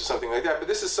dreams or something like that. But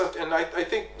this is something, and I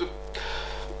think the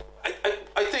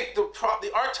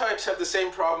archetypes have the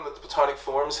same problem that the Platonic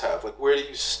forms have. Like, where do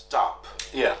you stop?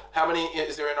 Yeah. How many,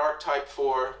 is there an archetype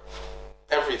for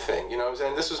everything,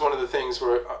 and this was one of the things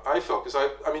where I felt,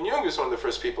 because I mean, Jung was one of the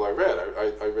first people I read.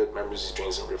 I read Memories,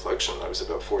 Dreams, and Reflection. I was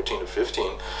about 14 or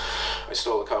 15. I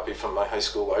stole a copy from my high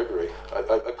school library.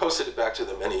 I posted it back to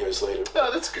them many years later. Oh,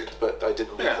 that's good. But I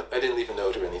didn't leave a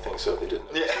note or anything, so they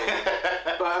didn't know.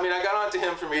 But I mean, I got onto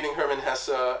him from reading Hermann Hesse,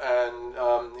 and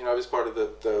I was part of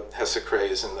the Hesse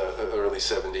craze in the early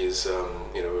 70s.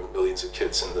 Millions of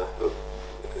kids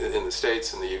in the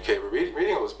States and the UK were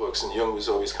reading all those books, and Jung was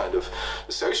always kind of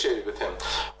associated with him.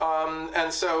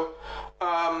 And so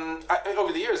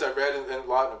over the years I've read a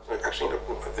lot, actually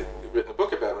I've written a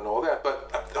book about it and all that, but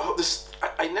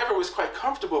I never was quite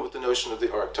comfortable with the notion of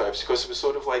the archetypes, because it was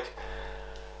sort of like,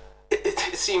 it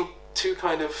seemed too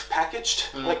kind of packaged,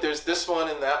 like there's this one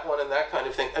and that kind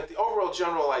of thing. And the overall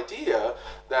general idea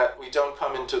that we don't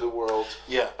come into the world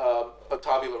a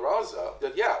tabula rasa,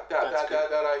 that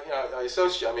I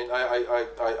associate. I mean,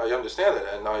 I understand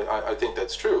that, and I think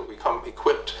that's true. We come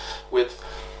equipped with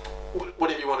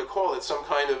whatever you want to call it, some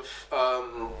kind of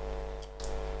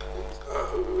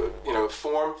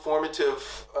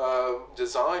formative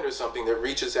design or something that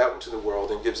reaches out into the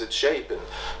world and gives it shape and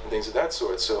things of that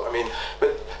sort. So I mean,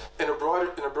 but in a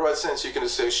broad sense, you can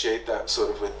associate that sort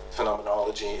of with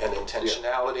phenomenology and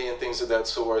intentionality and things of that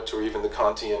sort, or even the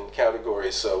Kantian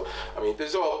categories. So I mean,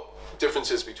 there's all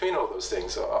differences between all those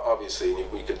things. Obviously,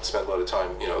 we could spend a lot of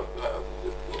time,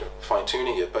 fine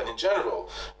tuning it. But in general,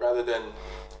 rather than,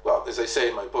 well, as I say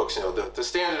in my books, the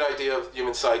standard idea of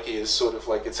human psyche is sort of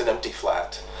like it's an empty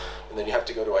flat. And then you have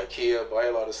to go to IKEA, buy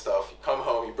a lot of stuff, you come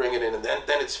home, you bring it in, and then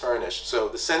it's furnished. So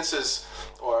the senses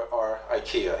are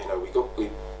IKEA.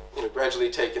 We gradually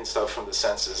take in stuff from the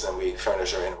senses, and we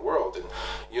furnish our inner world. And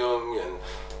Jung and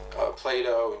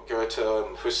Plato and Goethe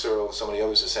and Husserl and so many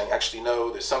others are saying, actually,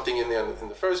 no, there's something in there in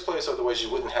the first place, otherwise you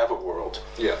wouldn't have a world.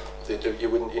 Yeah.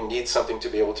 You need something to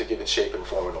be able to give it shape and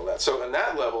form and all that. So on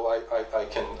that level, I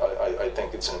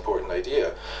think it's an important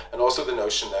idea. And also the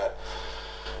notion that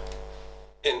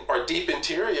in our deep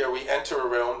interior, we enter a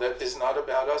realm that is not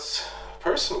about us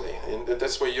personally, and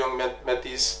that's where Jung met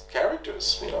these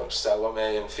characters,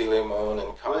 Salome and Philemon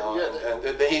and Khan, and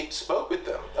he spoke with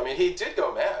them. I mean, he did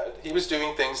go mad. He was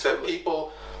doing things that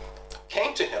people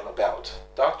came to him about.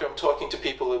 Doctor, I'm talking to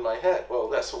people in my head. Well,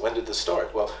 when did this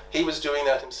start? Well, he was doing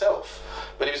that himself,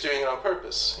 but he was doing it on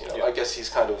purpose. I guess he's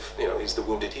kind of, he's the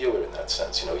wounded healer in that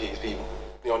sense. He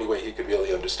the only way he could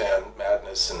really understand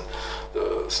madness and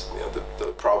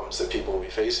the problems that people will be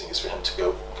facing is for him to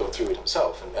go through it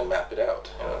himself and map it out.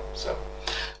 So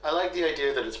I like the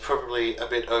idea that it's probably a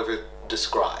bit over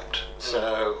described.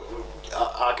 So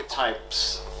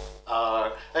archetypes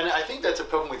are, and I think that's a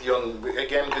problem with Jung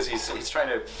again, because he's trying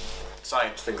to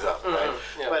science things up, right?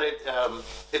 Yeah. But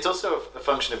it's also a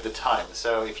function of the time.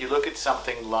 So if you look at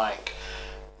something like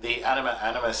the anima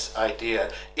animus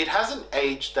idea, it hasn't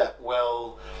aged that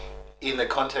well in the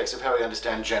context of how we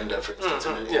understand gender, for instance.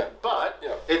 But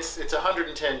it's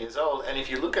 110 years old, and if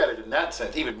you look at it in that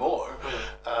sense, even more,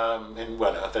 and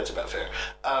well, no, that's about fair.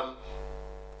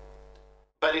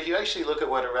 But if you actually look at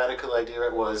what a radical idea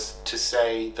it was to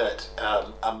say that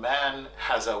a man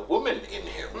has a woman in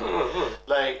him,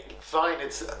 like, fine,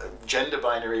 it's gender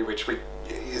binary, which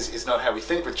is not how we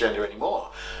think with gender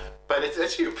anymore, but it's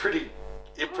actually a pretty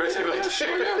impressive idea.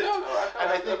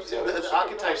 And I think the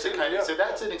archetypes are kind of, so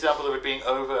that's an example of it being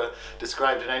over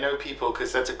described. And I know people,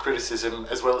 because that's a criticism,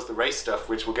 as well as the race stuff,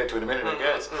 which we'll get to in a minute, I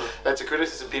guess, that's a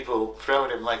criticism people throw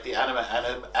at him, like the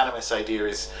animus idea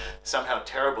is somehow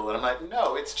terrible. And I'm like,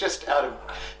 no, it's just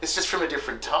from a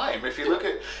different time. If you look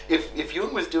at, if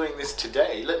Jung was doing this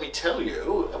today, let me tell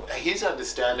you, his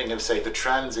understanding of, say, the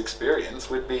trans experience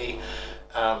would be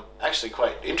actually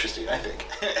quite interesting, I think.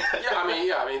 I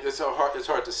mean, it's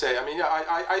hard to say. I mean,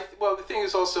 well, the thing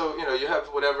is also, you have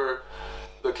whatever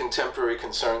the contemporary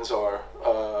concerns are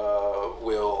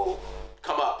will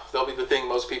come up. They'll be the thing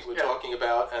most people are talking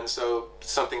about, and so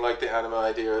something like the anima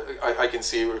idea, I can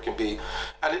see where it can be,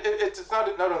 and it's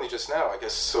not only just now. I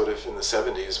guess sort of in the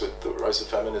 70s with the rise of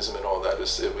feminism and all that,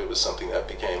 it was something that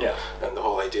became, and the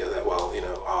whole idea that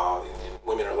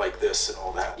women are like this and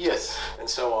all that, and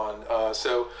so on.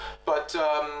 But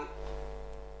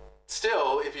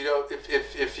still,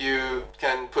 if you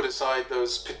can put aside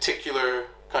those particular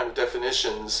kind of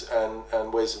definitions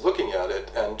and ways of looking at it,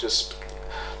 and just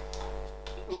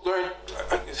learn,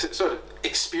 sort of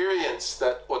experience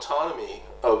that autonomy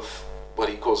of what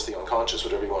he calls the unconscious,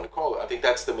 whatever you want to call it. I think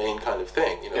that's the main kind of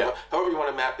thing. However you want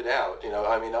to map it out.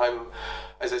 I mean,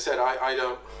 as I said,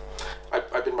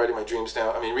 I've been writing my dreams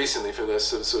down. I mean, recently for this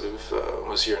sort of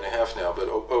almost a year and a half now, but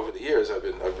over the years I've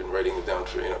been writing them down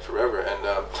for forever. And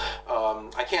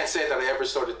I can't say that I ever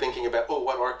started thinking about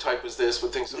what archetype was this,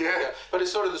 what things like that. But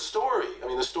it's sort of the story. I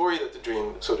mean, the story that the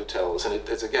dream sort of tells, and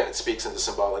it speaks into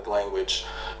symbolic language,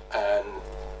 and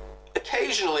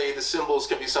occasionally the symbols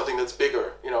can be something that's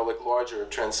bigger, like larger,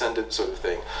 transcendent sort of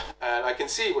thing. And I can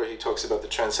see where he talks about the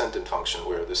transcendent function,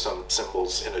 where there's some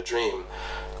symbols in a dream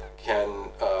can,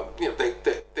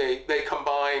 they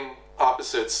combine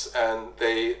opposites, and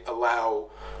they allow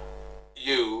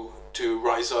you to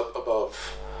rise up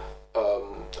above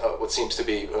what seems to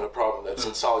be a problem that's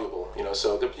insoluble.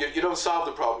 So you don't solve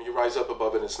the problem, you rise up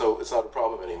above it, and it's not a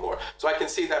problem anymore. So I can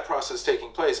see that process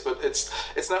taking place, but it's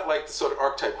not like the sort of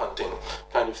archetype hunting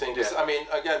kind of thing. I mean,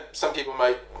 again, some people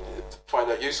might find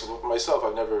that useful. For myself,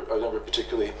 I've never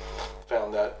particularly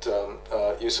found that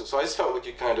useful. So I just felt like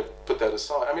you kind of put that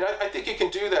aside. I mean, I think you can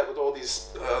do that with all these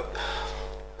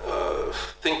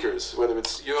thinkers, whether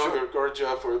it's Jung or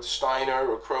Gurdjieff or Steiner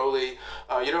or Crowley.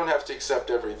 You don't have to accept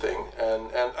everything,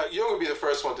 and Jung would be the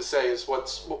first one to say is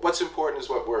what's important is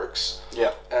what works.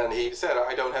 Yeah. And he said,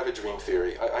 I don't have a dream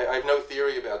theory. I have no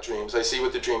theory about dreams. I see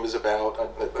what the dream is about.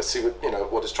 I see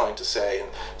what it's trying to say, and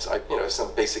so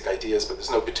some basic ideas, but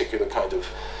there's no particular kind of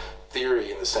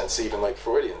theory in the sense, even like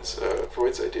Freud's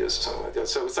ideas or something like that.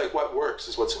 So it's like what works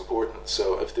is what's important.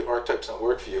 So if the archetypes don't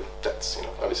work for you, that's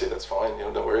obviously that's fine.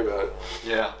 Don't worry about it.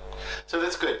 Yeah. So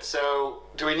that's good. So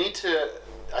do we need to?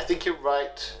 I think you're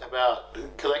right about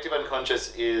collective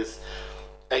unconscious is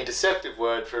a deceptive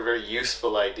word for a very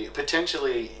useful idea,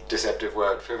 potentially deceptive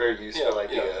word for a very useful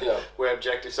idea. Where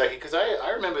objective psyche, because I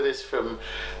remember this from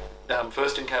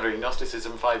first encountering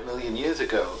Gnosticism 5 million years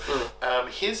ago.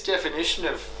 His definition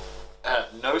of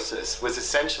gnosis was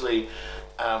essentially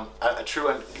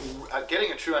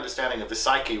getting a true understanding of the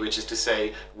psyche, which is to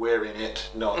say we're in it,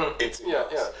 not it's in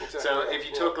us. Exactly. So if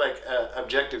you talk like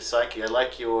objective psyche, I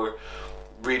like your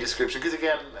redescription, because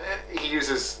again he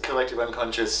uses collective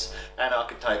unconscious and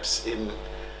archetypes in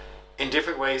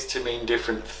different ways to mean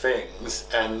different things,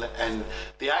 and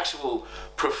the actual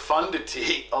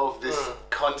profundity of this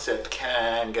concept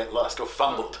can get lost or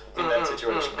fumbled in that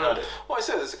situation, can't it? Well, I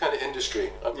said there's a kind of industry.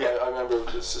 I remember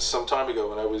this is some time ago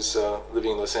when I was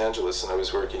living in Los Angeles, and I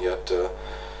was working at a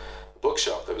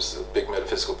bookshop. There was a big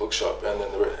metaphysical bookshop, and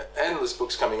then there were endless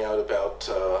books coming out about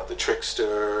the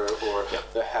trickster, or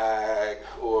the hag,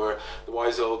 or the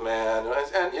wise old man,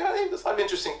 and there's a lot of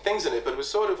interesting things in it. But it was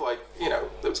sort of like,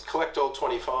 there was collect all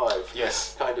 25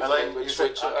 kind of thing, which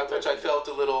I felt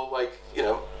a little like,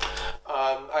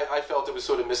 I felt it was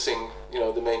sort of missing,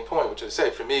 the main point, which I say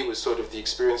for me was sort of the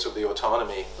experience of the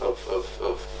autonomy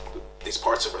of these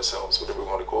parts of ourselves, whatever we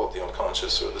want to call it, the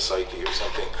unconscious or the psyche or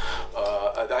something.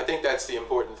 I think that's the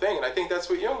important thing, and I think that's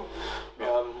what Jung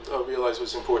realized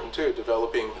was important too,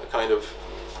 developing a kind of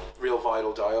real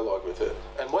vital dialogue with it.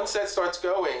 And once that starts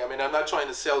going, I mean, I'm not trying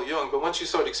to sell Jung, but once you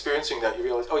start experiencing that, you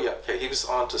realize, he was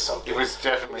onto something. He was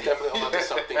definitely onto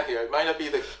something here. It might not be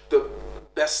the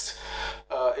best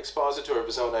expositor of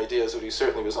his own ideas, but he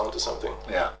certainly was onto something.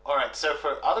 Yeah. All right. So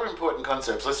for other important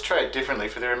concepts, let's try it differently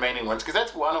for the remaining ones, because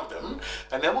that's one of them,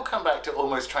 and then we'll come back to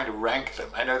almost trying to rank them.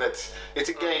 I know it's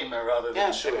a game rather than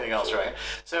anything else, right?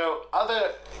 So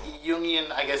other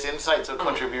Jungian, I guess, insights or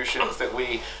contributions that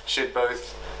we should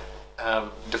both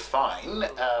define,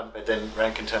 but then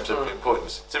rank in terms of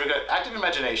importance. So we've got active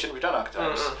imagination, we've done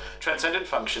archetypes, transcendent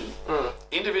function,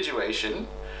 individuation,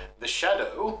 the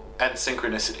shadow, and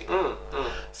synchronicity.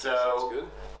 So, good.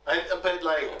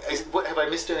 What have I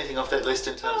missed anything off that list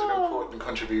in terms of important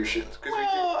contributions?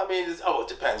 It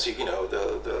depends.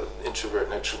 The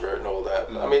introvert and extrovert and all that.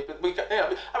 I mean, but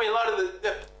a lot of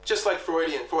just like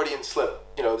Freudian slip.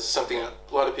 This is something a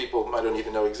lot of people might don't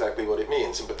even know exactly what it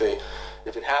means, but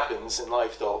if it happens in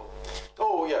life, they'll,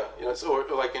 it's or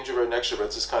like introvert and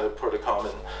extroverts is kind of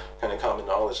common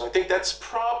knowledge. And I think that's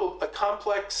probably a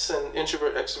complex, and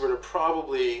introvert extrovert are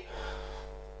probably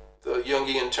the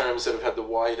Jungian terms that have had the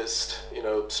widest,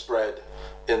 spread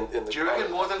in the. Do you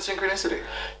reckon more than synchronicity?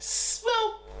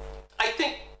 Well, I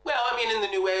think. Well, I mean, in the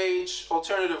New Age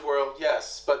alternative world,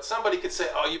 yes, but somebody could say,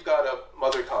 "Oh, you've got a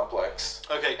mother complex,"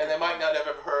 okay, and they might not have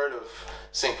ever heard of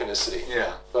synchronicity.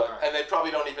 Yeah, and they probably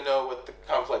don't even know what the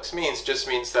complex means. It just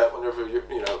means that whenever your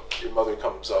mother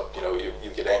comes up,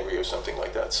 you get angry or something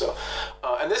like that. So,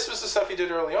 and this was the stuff he did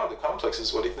early on. The complex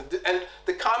is what and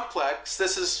the complex.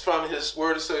 This is from his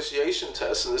word association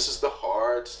test, and this is the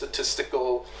hard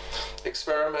statistical,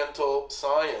 experimental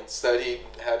science that he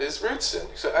had his roots in.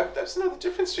 So that's another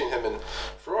difference between him and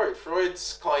Freud.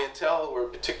 Freud's clientele were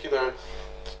particular,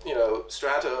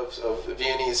 strata of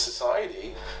Viennese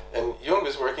society, and Jung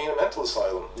was working in a mental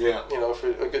asylum. Yeah. For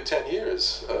a good 10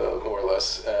 years, more or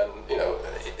less, and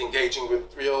engaging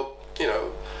with real,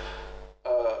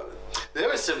 there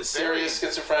was some serious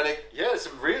schizophrenic,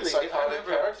 some really psychotic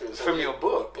characters from your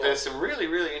book. Yeah. There's some really,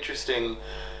 really interesting.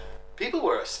 People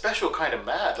were a special kind of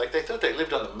mad. Like, they thought they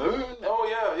lived on the moon. Oh,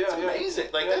 yeah. It's amazing.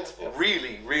 That's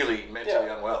really, really mentally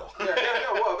unwell.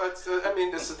 Well, that's,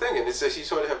 that's the thing. And it's he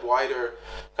sort of had wider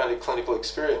kind of clinical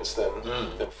experience than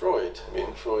Freud. I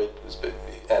mean, Freud was big,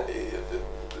 and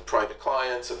the private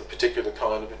clients of a particular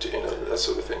kind, that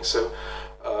sort of thing. So,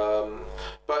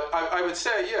 but I would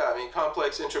say,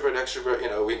 complex, introvert, extrovert,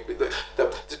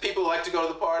 there's people who like to go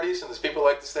to the parties, and there's people who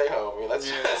like to stay home. I mean,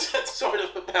 that's sort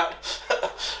of about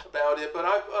it.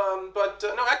 But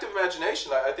no, active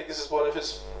imagination, I think this is one of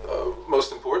his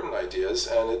most important ideas,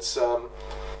 and it's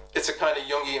a kind of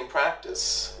Jungian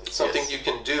practice. It's something you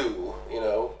can do,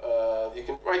 you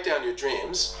can write down your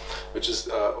dreams, which is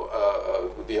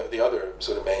the other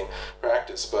sort of main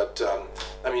practice. But,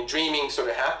 dreaming sort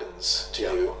of happens to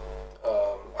you.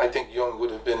 I think Jung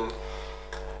would have been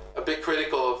a bit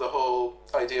critical of the whole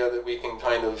idea that we can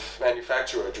kind of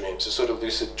manufacture our dreams, a sort of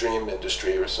lucid dream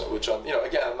industry or so, which I'm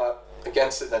not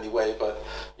against it in any way, but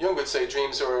Jung would say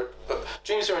dreams are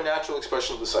a natural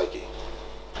expression of the psyche.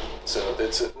 So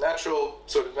it's a natural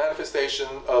sort of manifestation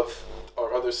of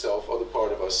our other self, other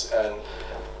part of us, and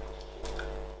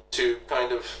to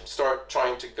kind of start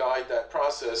trying to guide that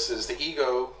process is the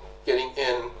ego getting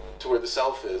in to where the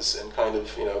self is and kind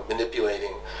of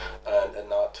manipulating and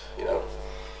not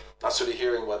sort of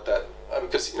hearing what that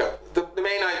because the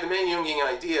main Jungian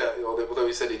idea, although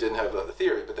he said he didn't have the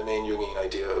theory, but the main Jungian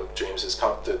idea of dreams is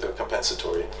they're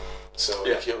compensatory. So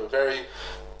if you have a very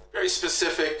very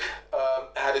specific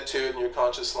attitude in your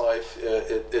conscious life,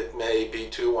 it may be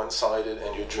too one-sided,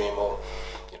 and your dream will.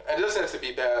 And it doesn't have to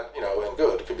be bad, and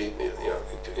good. It could be,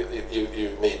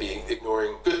 you may be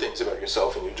ignoring good things about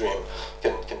yourself, and your dream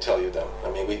can tell you them.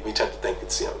 I mean, we tend to think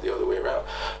it's the other way around.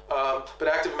 But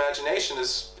active imagination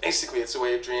is basically it's a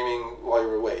way of dreaming while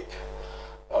you're awake,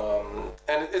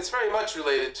 and it's very much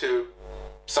related to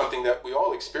something that we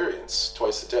all experience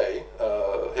twice a day,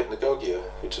 hypnagogia,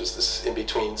 which is this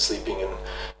in-between sleeping and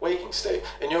waking state.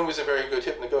 And Jung was a very good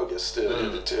hypnagogist.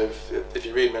 If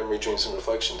you read Memory, Dreams, and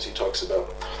Reflections, he talks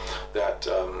about that,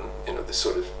 this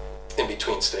sort of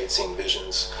in-between state, seeing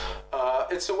visions.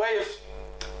 It's a way of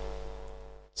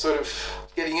sort of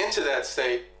getting into that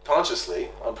state consciously,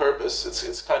 on purpose.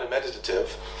 It's kind of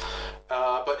meditative.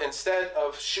 But instead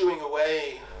of shooing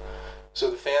away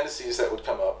the fantasies that would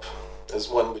come up, as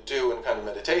one would do in kind of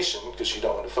meditation, because you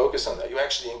don't want to focus on that, you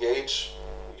actually engage,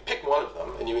 you pick one of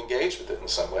them and you engage with it in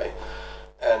some way.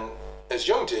 And as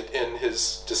Jung did in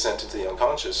his Descent into the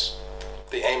Unconscious,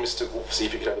 the aim is to see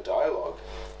if you could have a dialogue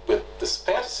with this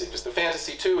fantasy, because the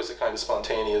fantasy too is a kind of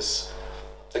spontaneous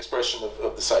expression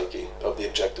of the psyche, of the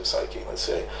objective psyche, let's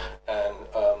say. And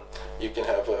you can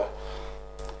have a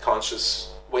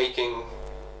conscious, waking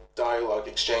dialogue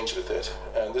exchange with it.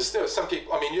 And there's some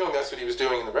people, Jung, that's what he was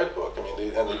doing in the Red Book. And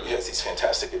he has these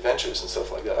fantastic adventures and stuff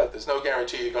like that. There's no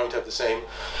guarantee you're going to have the same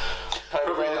kind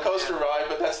of roller coaster ride,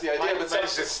 but that's the idea. But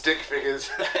some stick figures.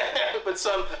 But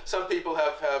some people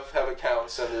have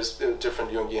accounts, and there's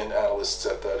different Jungian analysts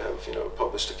that have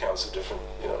published accounts of different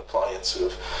clients who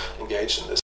have engaged in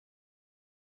this.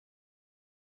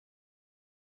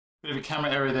 Bit of a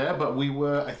camera error there, but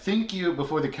I think you,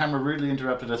 before the camera rudely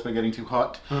interrupted us by getting too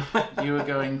hot, you were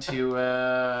going to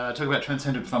talk about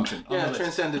transcendent function.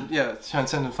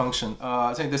 Transcendent function.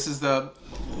 I think this is the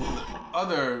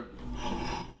other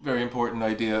very important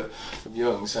idea of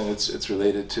Jung's, and it's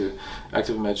related to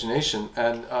active imagination.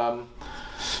 And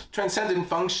transcendent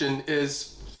function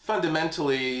is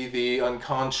fundamentally the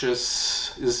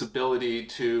unconscious ability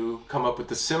to come up with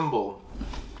the symbol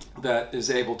that is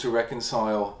able to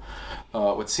reconcile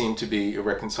what seem to be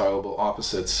irreconcilable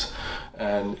opposites.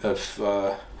 And if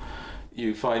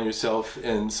you find yourself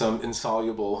in some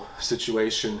insoluble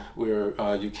situation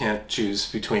where you can't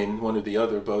choose between one or the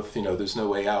other, both, there's no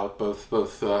way out,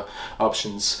 both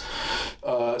options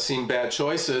seem bad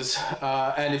choices,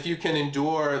 and if you can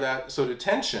endure that sort of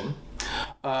tension,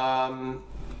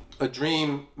 a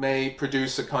dream may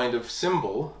produce a kind of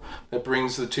symbol that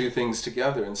brings the two things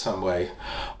together in some way,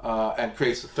 and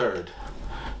creates a third,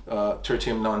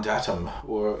 tertium non datum,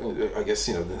 or I guess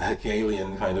the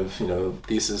Hegelian kind of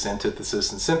thesis,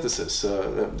 antithesis, and synthesis.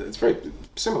 It's very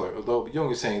similar, although Jung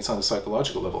is saying it's on a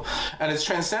psychological level, and it's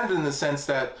transcendent in the sense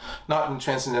that not in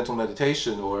transcendental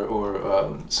meditation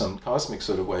or some cosmic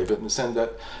sort of way, but in the sense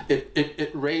that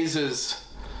it raises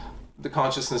the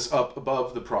consciousness up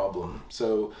above the problem.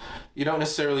 So you don't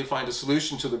necessarily find a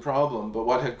solution to the problem, but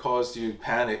what had caused you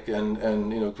panic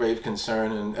and grave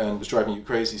concern and was driving you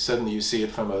crazy, suddenly you see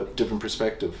it from a different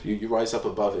perspective. You rise up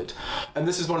above it. And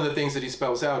this is one of the things that he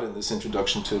spells out in this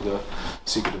introduction to The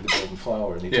Secret of the Golden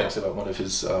Flower. And he talks about one of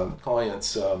his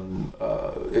clients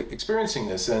experiencing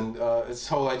this. And it's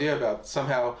the whole idea about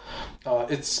somehow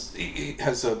it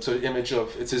has a sort of image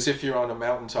of, it's as if you're on a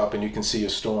mountaintop and you can see a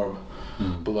storm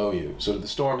below you. So the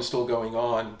storm is still going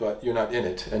on, but you're not in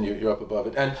it, and you're up above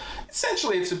it. And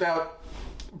essentially it's about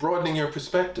broadening your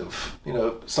perspective.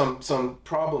 Some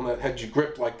problem that had you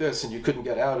gripped like this and you couldn't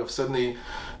get out of, suddenly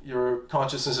your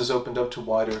consciousness is opened up to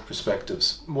wider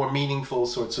perspectives. More meaningful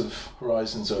sorts of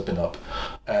horizons open up,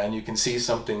 and you can see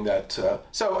something that...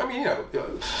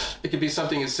 it could be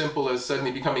something as simple as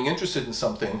suddenly becoming interested in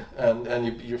something,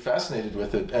 and you're fascinated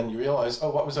with it, and you realize,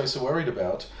 oh, what was I so worried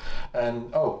about?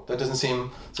 And, oh, that doesn't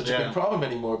seem such a big problem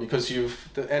anymore, because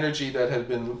the energy that had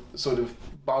been sort of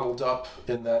bottled up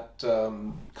in that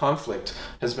conflict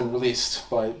has been released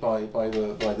by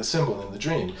the symbol in the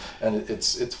dream, and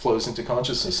it flows into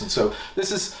consciousness. And so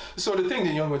this is the sort of thing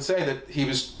that Jung would say that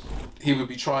he would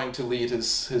be trying to lead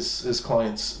his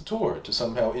clients toward, to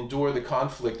somehow endure the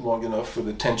conflict long enough for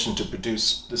the tension to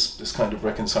produce this kind of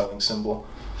reconciling symbol.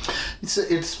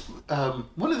 It's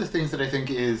one of the things that I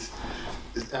think is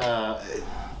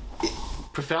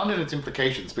profound in its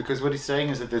implications, because what he's saying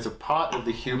is that there's a part of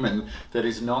the human that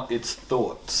is not its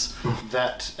thoughts,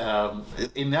 that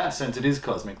in that sense it is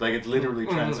cosmic, like it's literally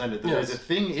transcendent. Yes. There's a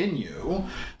thing in you.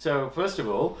 So first of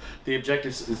all, the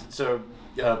objective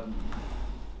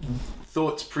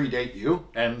thoughts predate you,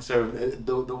 and so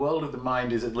the world of the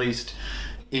mind is at least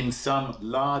in some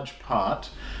large part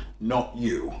not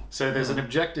you. So there's an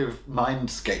objective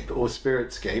mindscape or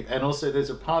spiritscape, and also there's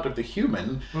a part of the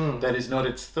human that is not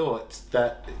its thoughts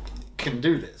that can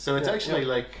do this. So it's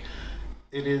like,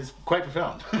 it is quite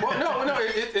profound. Well, no,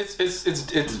 it's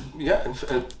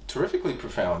terrifically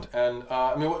profound. And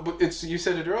you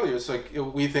said it earlier. It's like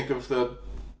we think of the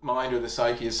mind or the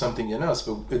psyche as something in us,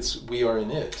 but we are in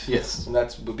it. Yes, and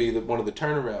that would be one of the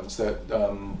turnarounds that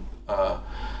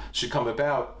should come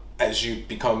about. as you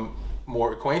become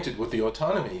more acquainted with the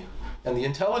autonomy and the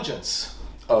intelligence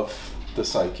of the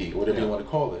psyche, whatever you want to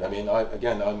call it. I mean,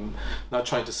 I'm not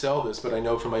trying to sell this, but I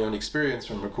know from my own experience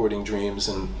from recording dreams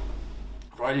and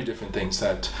a variety of different things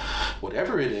that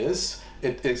whatever it is,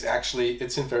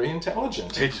 it's very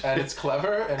intelligent and it's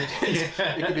clever, and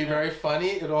it could be very funny.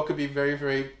 It all could be very,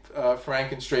 very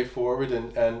frank and straightforward,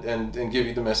 and give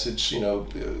you the message,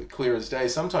 clear as day.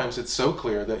 Sometimes it's so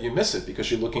clear that you miss it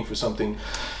because you're looking for something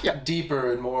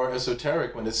deeper and more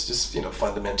esoteric, when it's just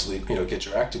fundamentally get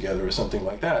your act together or something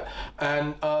like that.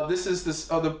 And this is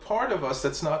this other part of us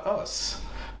that's not us.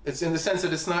 It's in the sense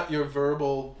that it's not your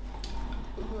verbal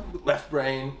left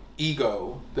brain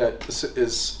ego that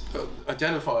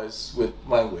identifies with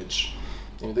language.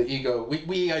 The ego,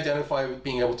 we identify with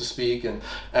being able to speak, and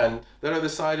that other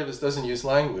side of us doesn't use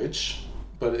language,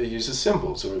 but it uses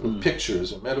symbols or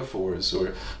pictures or metaphors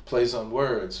or plays on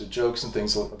words or jokes and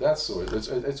things of that sort.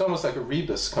 It's almost like a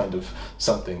rebus kind of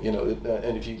something,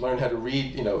 and if you learn how to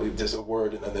read, there's a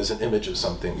word and then there's an image of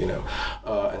something,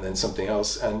 and then something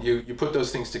else, and you put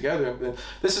those things together. And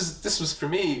this was for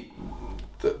me,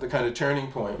 the kind of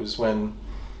turning point was when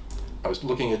I was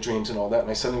looking at dreams and all that, and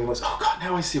I suddenly realized, oh God,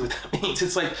 now I see what that means.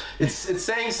 It's like, it's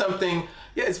saying something,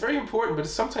 it's very important, but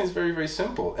it's sometimes very, very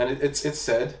simple. And it's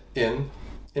said in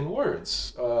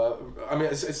words.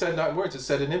 It's said not in words, it's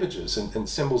said in images and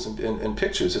symbols and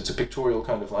pictures. It's a pictorial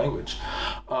kind of language.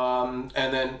 And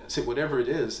then whatever it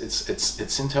is,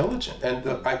 it's intelligent. And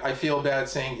I feel bad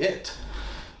saying it,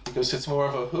 because it's more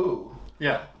of a who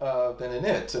than an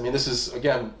it. I mean, this is,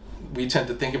 again, we tend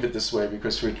to think of it this way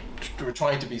because we're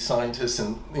trying to be scientists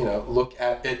and look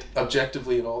at it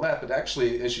objectively and all that, but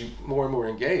actually as you more and more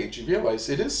engage, you realize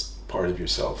it is part of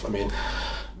yourself. I mean,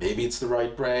 maybe it's the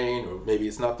right brain or maybe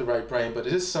it's not the right brain, but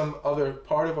it is some other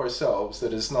part of ourselves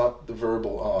that is not the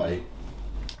verbal I.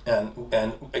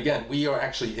 And again, we are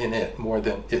actually in it more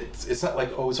than it's not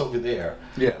like, oh, it's over there.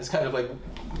 It's kind of like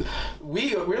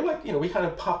we're like, we kind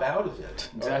of pop out of it.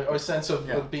 Exactly. Our sense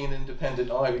of being an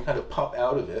independent I, we kind of pop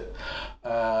out of it.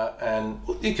 And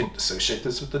you can associate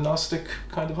this with the Gnostic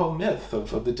kind of whole myth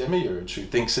of the demiurge who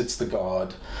thinks it's the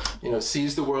god,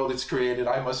 sees the world it's created,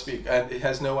 I must be, and it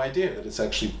has no idea that it's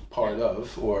actually part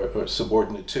of or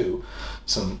subordinate to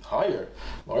some higher,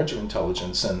 larger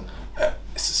intelligence. And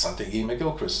this is something Ian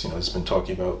McGilchrist, has been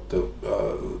talking about, the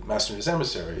Master and His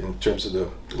Emissary, in terms of the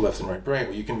left and right brain,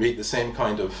 where you can read the same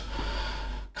kind of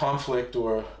conflict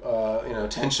or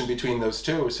tension between those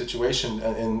two, or situation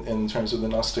in terms of the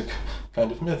Gnostic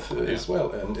kind of myth as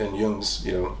well, and Jung's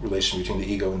relation between the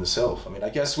ego and the self. I mean, I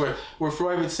guess where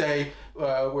Freud would say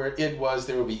where id was,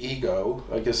 there will be ego.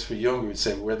 I guess for Jung we would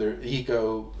say where the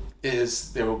ego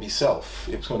is, there will be self.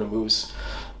 It's going to move.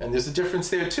 And there's a difference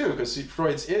there too, because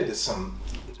Freud's id is some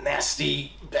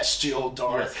nasty, bestial,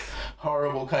 dark,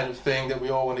 horrible kind of thing that we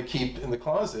all want to keep in the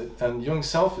closet. And Jung's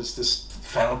self is this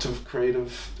fount of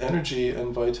creative energy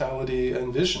and vitality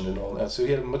and vision and all that. So he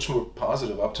had a much more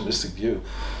positive, optimistic view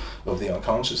of the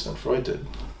unconscious than Freud did.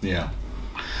 Yeah.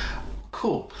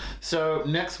 Cool. So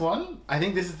next one, I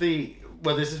think this is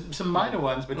there's some minor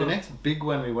ones, but the next big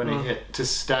one we want to hit to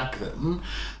stack them.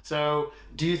 So,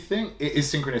 do you think it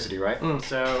is synchronicity, right?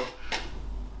 So,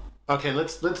 okay,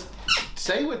 let's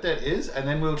say what that is, and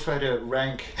then we'll try to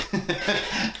rank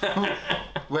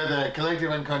whether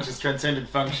collective unconscious, transcendent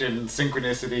function,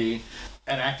 synchronicity,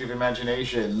 and active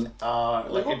imagination are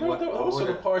like in what they're all sort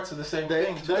of parts of the same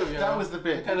thing too. That was the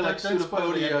bit. Kind of like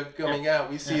pseudopodia coming out.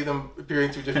 We see them appearing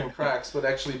through different cracks, but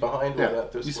actually behind all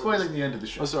that, there's... You're spoiling the end of the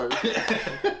show. Oh, sorry.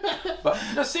 But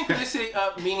no, synchronicity,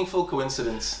 meaningful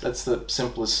coincidence. That's the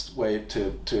simplest way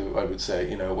to I would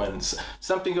say, when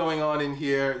something going on in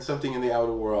here, something in the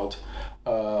outer world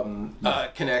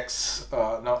connects,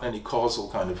 not in any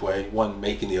causal kind of way, one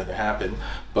making the other happen,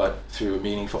 but through a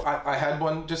meaningful... I had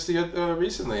one just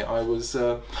recently. I was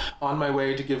on my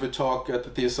way to give a talk at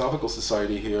the Theosophical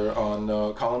Society here on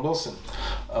Colin Wilson.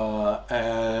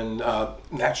 And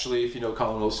naturally, if you know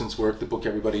Colin Wilson's work, the book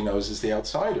everybody knows is The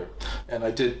Outsider. And I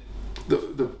did...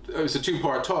 it was a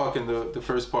two-part talk, and the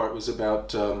first part was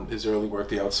about his early work,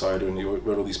 The Outsider, and he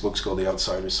wrote all these books called The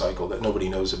Outsider Cycle that nobody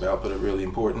knows about but are really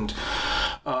important,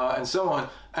 and so on.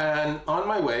 And on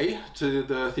my way to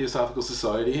the Theosophical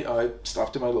Society, I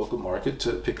stopped at my local market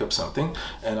to pick up something,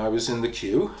 and I was in the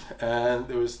queue, and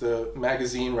there was the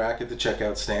magazine rack at the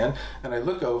checkout stand, and I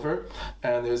look over,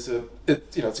 and there's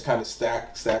it's a kind of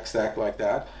stack like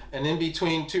that, and in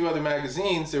between two other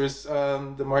magazines, there was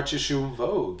the March issue of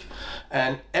Vogue,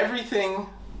 and everything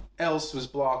else was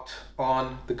blocked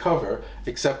on the cover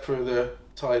except for the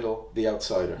title The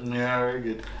Outsider. Yeah, very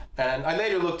good. And I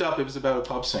later looked up, it was about a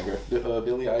pop singer,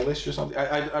 Billie Eilish or something.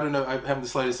 I don't know, I haven't the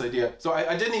slightest idea. So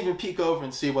I didn't even peek over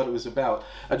and see what it was about.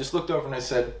 I just looked over and I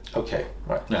said, okay,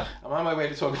 right. Yeah. I'm on my way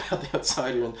to talk about The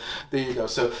Outsider, and there you go.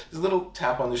 So there's a little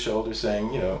tap on the shoulder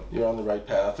saying, you're on the right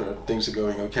path, or things are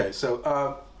going okay.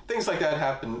 So things like that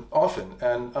happen often.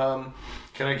 And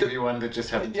can I give you one that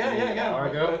just happened to me an hour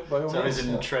ago? So I was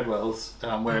in Treadwell's,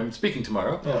 where I'm speaking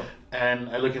tomorrow. Yeah. And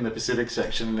I look in the Pacific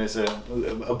section, and there's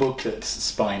a book that's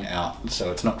spine out,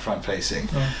 so it's not front facing.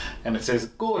 Yeah. And it says,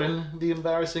 Gordon, the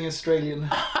embarrassing Australian.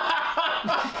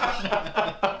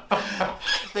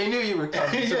 They knew you were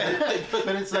coming. So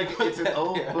but it's an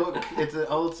old book. It's an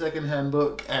old second-hand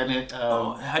book, and it.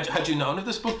 Had you known of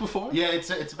this book before? Yeah,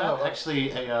 it's about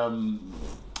actually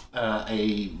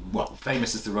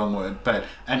famous is the wrong word, but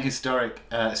an historic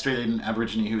Australian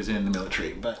Aborigine who was in the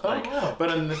military. But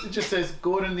it just says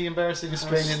Gordon, the embarrassing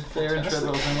Australian, fair and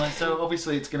treadwell. So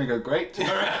obviously it's going to go great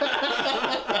tomorrow.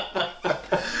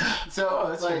 So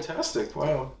that's fantastic!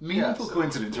 Wow, meaningful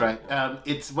coincidence, right?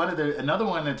 It's another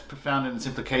one that's profound in its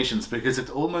implications, because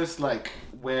it's almost like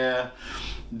where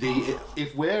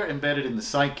if we're embedded in the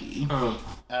psyche.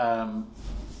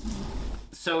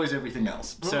 So is everything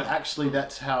else. So actually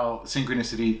that's how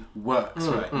synchronicity works,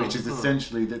 right? Which is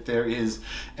essentially that there is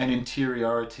an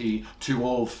interiority to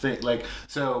all things.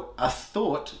 So a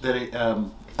thought that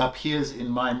appears in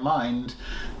my mind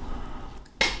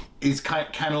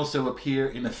can also appear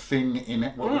in a thing in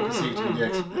what we perceive to be the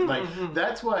external.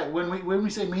 That's why when we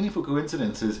say meaningful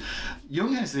coincidences,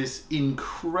 Jung has this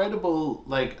incredible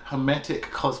hermetic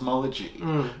cosmology,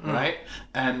 right?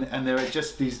 And there are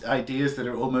just these ideas that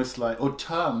are almost or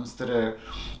terms that are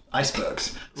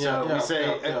icebergs. So we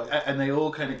say, and they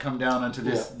all kind of come down onto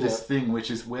this thing,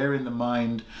 which is where in the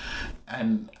mind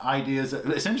and ideas,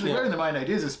 essentially where in the mind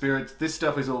ideas are spirits, this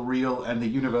stuff is all real and the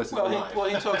universe is alive.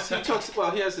 He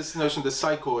has this notion of the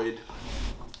psychoid,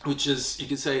 which is, you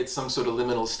could say it's some sort of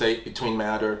liminal state between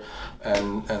matter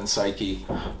and psyche.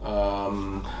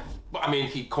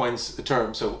 He coins the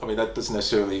term, so that doesn't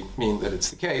necessarily mean that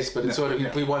it's the case, but it's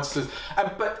he wants to.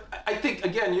 But I think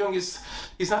again, Jung he's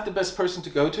not the best person to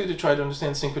go to try to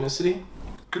understand synchronicity.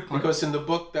 Good point. Because in the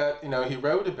book that he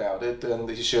wrote about it, and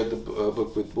he shared the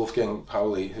book with Wolfgang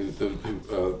Pauli, who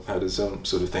had his own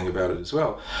sort of thing about it as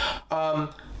well.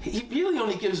 He really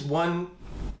only gives one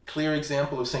clear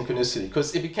example of synchronicity,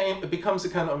 because it becomes a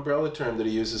kind of umbrella term that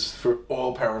he uses for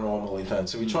all paranormal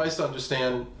events. So he tries to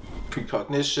understand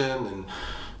precognition and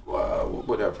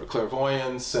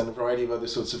clairvoyance and a variety of other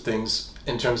sorts of things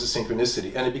in terms of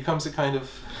synchronicity, and it becomes a kind of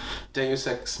deus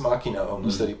ex machina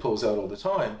almost that he pulls out all the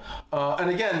time. And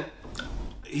again,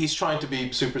 he's trying to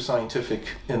be super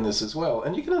scientific in this as well,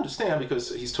 and you can understand,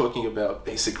 because he's talking about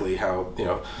basically how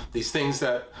these things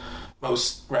that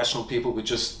most rational people would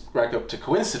just rack up to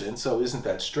coincidence, so isn't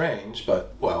that strange,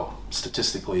 but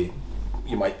statistically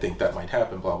you might think that might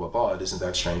happen, blah blah blah, it isn't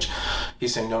that strange.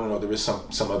 He's saying no, there is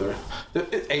some other,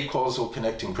 a causal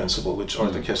connecting principle, which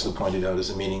Arthur Koestler pointed out is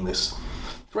a meaningless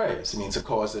phrase. It means a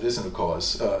cause that isn't a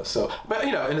cause. But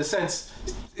in a sense,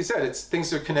 he said it's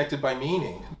things are connected by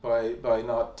meaning, by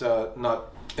not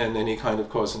in any kind of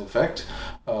cause and effect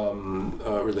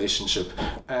relationship.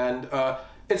 And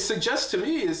it suggests to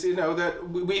me is that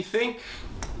we think.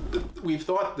 We've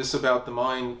thought this about the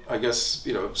mind, I guess,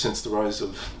 since the rise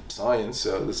of science,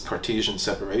 this Cartesian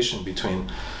separation between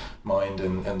mind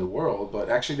and the world, but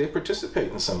actually they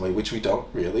participate in some way, which we don't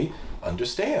really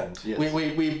understand. Yes.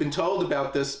 We've been told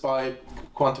about this by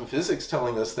quantum physics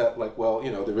telling us that,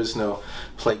 there is no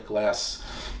plate glass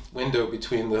window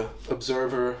between the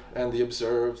observer and the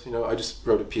observed. I just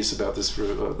wrote a piece about this for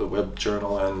the web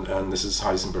journal, and this is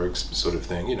Heisenberg's sort of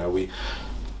thing.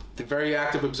 The very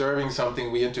act of observing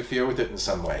something, we interfere with it in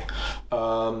some way.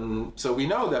 So we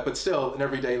know that, but still, in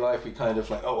everyday life, we kind of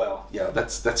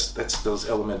that's those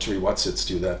elementary whatsits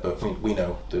do that, but we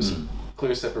know there's a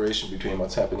clear separation between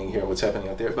what's happening here and what's happening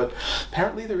out there. But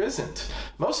apparently there isn't.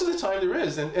 Most of the time there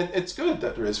is, and it's good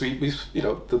that there is. We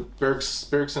the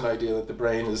Bergson idea that the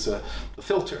brain is a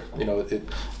filter.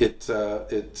 It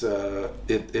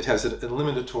has an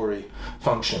eliminatory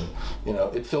function.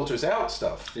 It filters out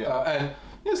stuff. And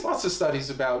there's lots of studies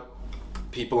about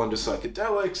people under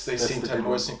psychedelics. They seem to have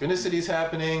more synchronicities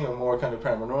happening, or more kind of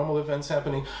paranormal events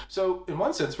happening. So in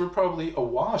one sense, we're probably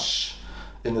awash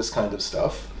in this kind of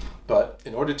stuff. But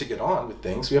in order to get on with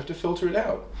things, we have to filter it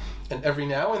out. And every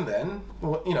now and then,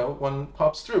 one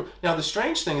pops through. Now, the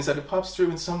strange thing is that it pops through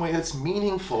in some way that's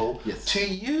meaningful to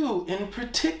you in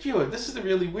particular. This is the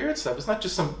really weird stuff. It's not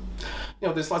just some,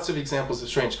 there's lots of examples of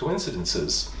strange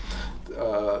coincidences.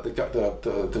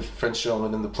 the French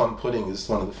gentleman in the plum pudding is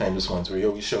one of the famous ones where he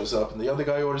always shows up and the other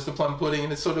guy orders the plum pudding,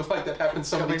 and it's sort of like that happens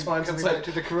so many times. Coming it's back like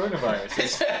to the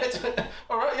coronavirus.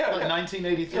 all right, yeah, like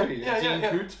 1983. Dean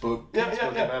Koontz book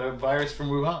about a virus from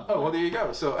Wuhan. Oh well, there you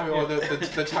go. So I mean, or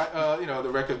the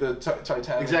wreck of the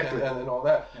Titanic, exactly, and all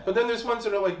that. Yeah. But then there's ones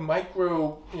that are like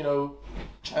micro,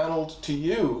 channeled to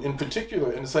you in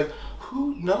particular, and it's like,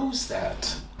 who knows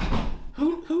that?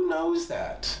 Who knows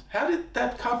that? How did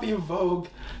that copy of Vogue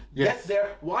get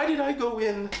there? Why did I go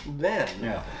in then?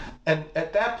 Yeah. And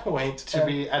at that point, to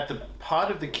be at the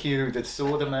part of the queue that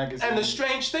saw the magazine. And the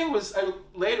strange thing was, I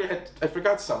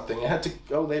forgot something. I had to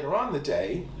go later on in the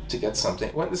day to get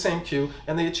something. Went in the same queue,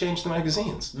 and they had changed the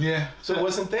magazines. Yeah. So it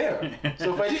wasn't there.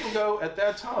 So if I didn't go at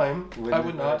that time, I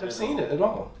would not have seen it at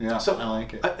all. Yeah. So I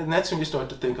like it. And that's when you start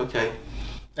to think, okay.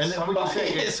 And then when you say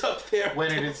is up there. When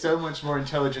it is so much more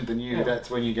intelligent than you, that's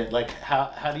when you get like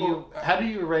how do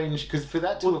you arrange, because for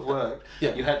that to have worked,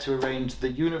 you had to arrange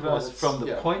the universe from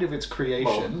the point of its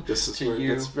creation It's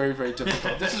very, very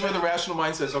difficult. This is where the rational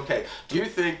mind says, okay, do you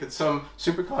think that some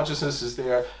super consciousness is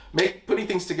there, putting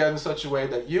things together in such a way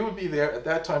that you would be there at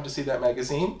that time to see that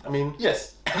magazine? I mean,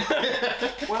 yes.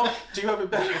 Well, do you have a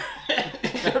better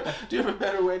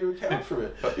way to account for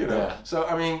it? But so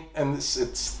I mean, and it's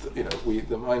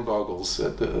the mind boggles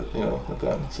at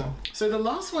that. So the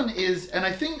last one is, and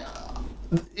I think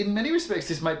in many respects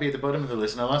this might be at the bottom of the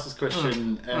list, and I'll ask this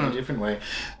question in a different way.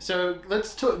 So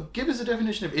let's talk. Give us a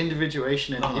definition of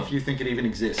individuation, and if you think it even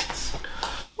exists.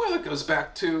 Well, it goes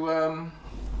back to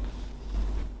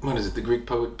what is it? The Greek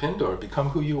poet Pindar. Become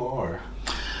who you are.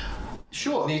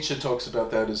 Sure. Nietzsche talks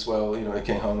about that as well.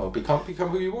 Eke homo. Become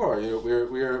who you are.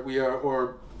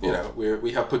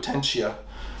 We have potentia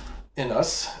in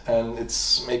us, and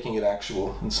it's making it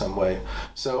actual in some way.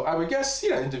 So I would guess,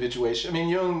 individuation. I mean,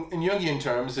 in Jungian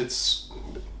terms, it's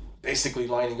basically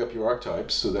lining up your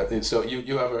archetypes so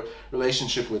you have a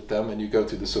relationship with them, and you go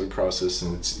through this sort of process,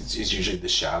 and it's usually the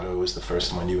shadow is the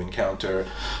first one you encounter.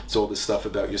 It's all this stuff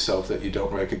about yourself that you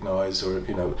don't recognize or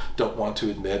don't want to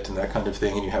admit, and that kind of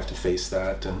thing, and you have to face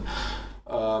that. And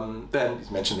then you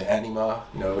mentioned the anima.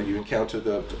 You encounter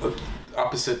the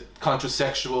opposite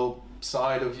contrasexual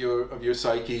side of your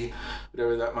psyche,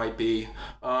 whatever that might be,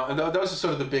 and those are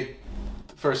sort of the big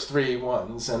first three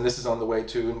ones, and this is on the way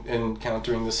to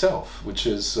encountering the self, which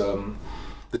is the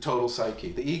total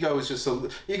psyche. The ego is a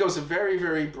very,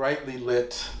 very brightly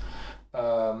lit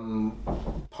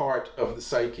part of the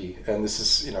psyche, and this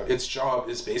is its job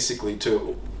is basically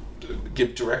to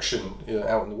give direction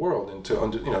out in the world and to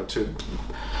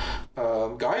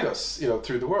guide us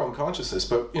through the world and consciousness.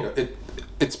 But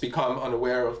it's become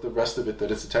unaware of the rest of it that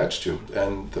it's attached to,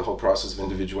 and the whole process of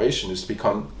individuation is to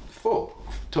become full.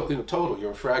 Total,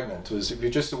 you're a fragment. If you're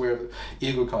just aware of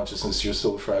ego consciousness, you're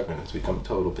still a fragment. It's become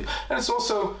total. And it's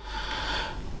also,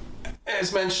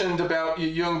 as mentioned about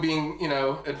Jung being,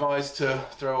 advised to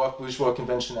throw off bourgeois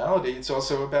conventionality, it's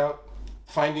also about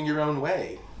finding your own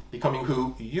way, becoming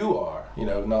who you are.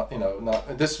 Not.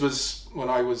 This was when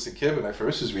I was a kid, when I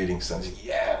first was reading something.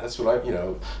 Yeah, that's what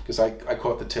because I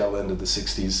caught the tail end of the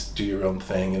 '60s, do your own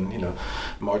thing, and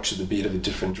march to the beat of a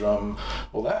different drum,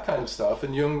 all that kind of stuff.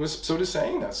 And Jung was sort of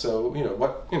saying that. So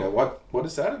what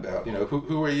is that about?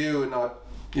 Who are you, and not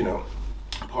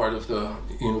part of the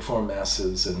uniform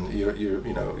masses, and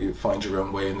you find your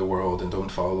own way in the world and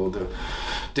don't follow the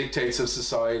dictates of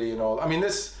society and all. I mean,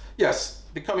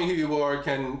 becoming who you are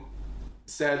can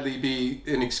sadly be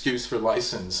an excuse for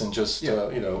license and just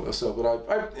So, but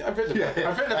I've written about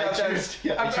that. I choose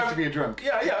to be a drunk.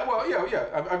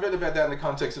 I've read about that in the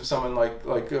context of someone like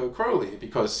Crowley,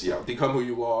 because become who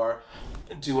you are,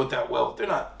 do what that will. They're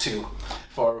not too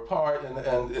far apart,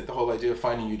 and the whole idea of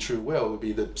finding your true will would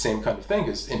be the same kind of thing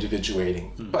as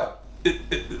individuating, but.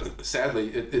 Sadly,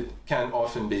 it can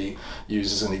often be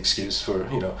used as an excuse for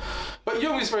But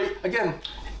Jung is again.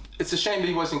 It's a shame that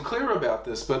he wasn't clear about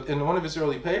this, but in one of his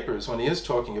early papers, when he is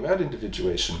talking about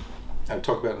individuation, I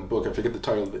talk about it in the book, I forget the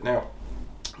title of it now,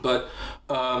 but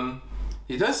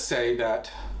he does say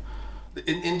that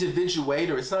an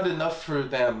individuator, it's not enough for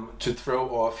them to throw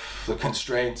off the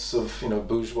constraints of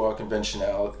bourgeois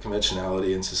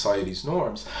conventionality and society's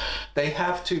norms. They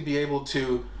have to be able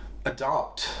to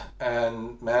adopt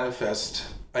and manifest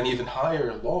an even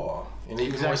higher law, and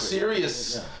even more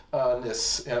seriousness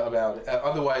about it.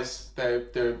 Otherwise, they're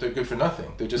good for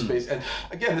nothing. They're just based. And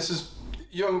again,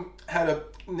 Jung had a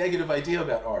negative idea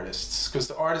about artists, because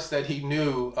the artists that he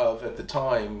knew of at the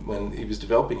time when he was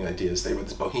developing ideas, they were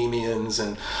the bohemians,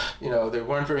 and they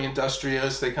weren't very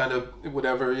industrious. They kind of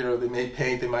they may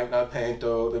paint, they might not paint,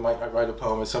 or they might not write a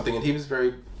poem or something. And he was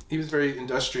very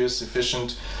industrious,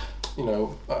 efficient,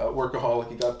 workaholic.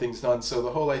 He got things done. So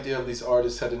the whole idea of these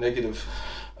artists had a negative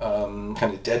kind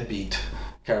of deadbeat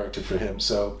character for him.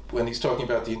 So when he's talking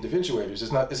about the individuators,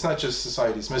 it's not just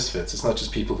society's misfits. It's not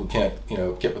just people who can't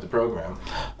get with the program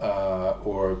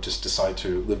or just decide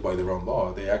to live by their own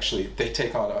law. They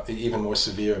take on an even more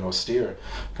severe and austere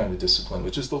kind of discipline,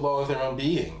 which is the law of their own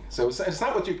being. So it's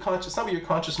not what your conscious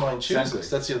mind chooses. Exactly.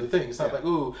 That's the other thing. It's not like,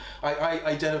 ooh, I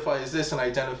identify as this and I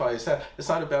identify as that. It's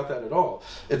not about that at all.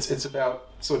 It's about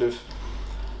sort of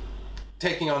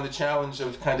taking on the challenge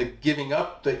of kind of giving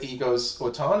up the ego's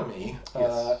autonomy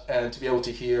and to be able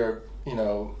to hear,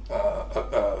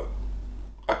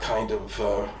 a kind of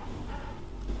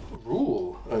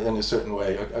rule in a certain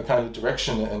way, a kind of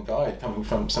direction and guide coming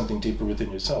from something deeper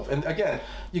within yourself. And again,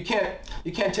 you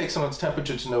can't take someone's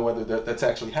temperature to know whether that's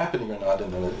actually happening or not.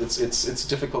 And it's a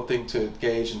difficult thing to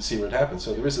gauge and see where it happens.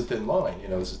 So there is a thin line.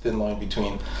 There's a thin line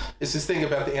between. It's this thing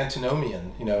about the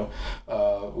antinomian.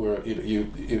 Where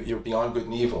you're beyond good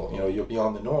and evil. You're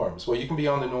beyond the norms. Well, you can be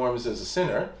on the norms as a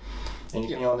sinner, and you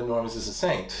can be on the norms as a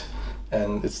saint.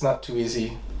 And it's not too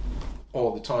easy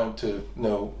all the time to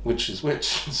know which is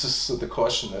which. This is the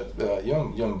caution that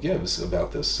Jung gives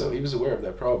about this. So he was aware of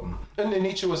that problem, and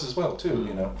Nietzsche was as well too.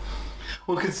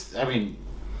 Well, because we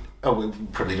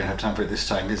probably don't have time for it this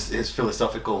time. His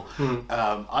philosophical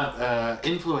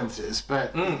influences,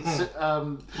 but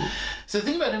so the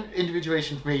thing about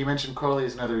individuation for me, you mentioned Crowley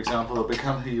as another example of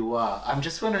become who you are. I'm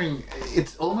just wondering,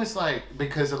 it's almost like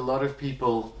because a lot of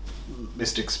people,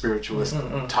 mystic spiritualist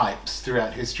types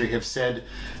throughout history, have said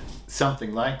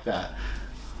something like that.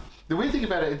 The weird thing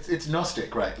about it, it's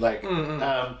Gnostic, right? Like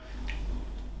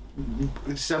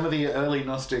some of the early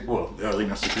Gnostic groups,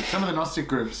 some of the Gnostic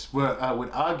groups would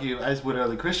argue, as would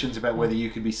early Christians, about whether you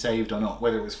could be saved or not,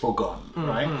 whether it was foregone,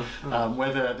 right?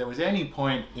 Whether there was any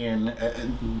point in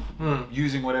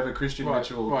using whatever Christian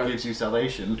ritual gives you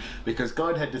salvation, because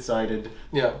God had decided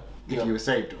if you were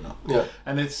saved or not. Yeah.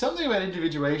 And there's something about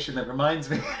individuation that reminds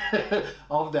me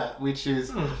of that, which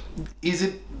is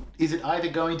it either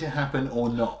going to happen or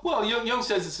not? Well, Jung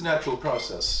says it's a natural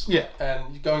process. Yeah.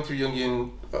 And going through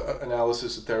Jungian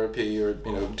analysis of therapy or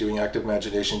doing active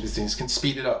imagination, these things can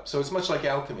speed it up. So it's much like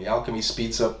alchemy. Alchemy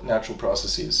speeds up natural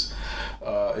processes.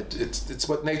 It's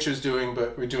what nature's doing,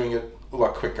 but we're doing it a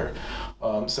lot quicker.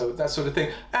 So that sort of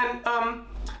thing. And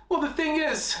well, the thing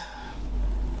is,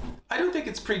 I don't think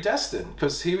it's predestined,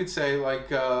 because he would say, like,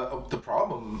 the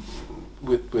problem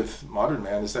with modern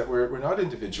man is that we're not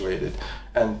individuated,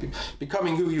 and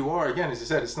becoming who you are, again, as I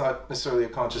said, it's not necessarily a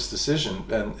conscious decision,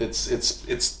 and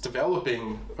it's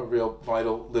developing a real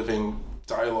vital living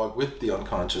dialogue with the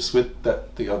unconscious, with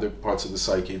the other parts of the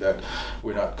psyche that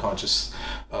we're not conscious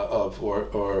of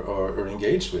or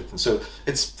engaged with, and so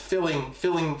it's filling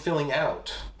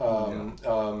out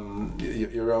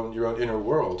your own inner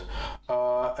world,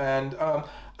 and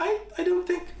I don't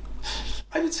think.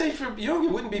 I would say for Jung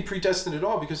it wouldn't be predestined at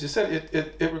all, because you said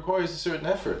it requires a certain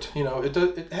effort.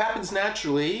 It happens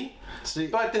naturally,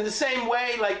 but in the same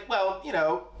way, like,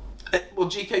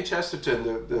 G.K. Chesterton,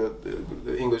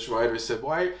 the English writer, said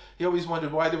he always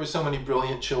wondered why there were so many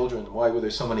brilliant children, why were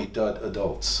there so many dud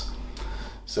adults.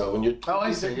 So when you're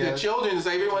the children, is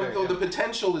everyone, the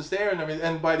potential is there,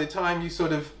 and by the time you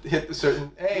sort of hit a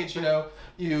certain age,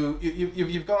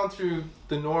 you've gone through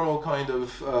the normal kind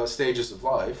of stages of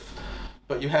life,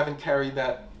 but you haven't carried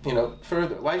that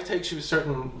further. Life takes you a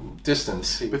certain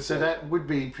distance. But so that would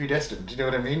be predestined. Do you know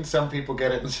what I mean? Some people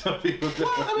get it and some people don't.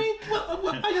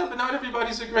 I know, but not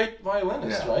everybody's a great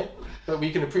violinist, right? But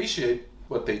we can appreciate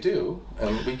what they do,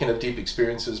 and we can have deep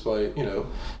experiences by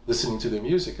listening to their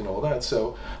music and all that.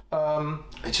 So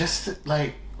just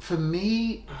like, for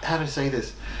me, how to say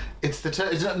this, it's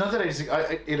not that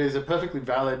it is a perfectly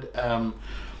valid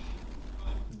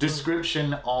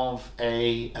description of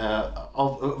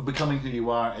of becoming who you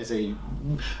are as a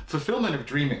fulfillment of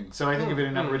dreaming. So I think of it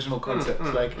in Aboriginal concepts.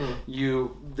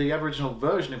 The Aboriginal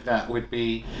version of that would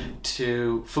be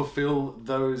to fulfill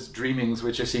those dreamings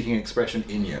which are seeking expression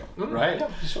in you, right? Yeah,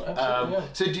 sure, absolutely,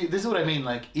 So this is what I mean.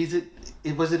 Like,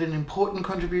 was it an important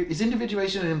contribution? Is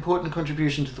individuation an important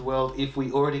contribution to the world if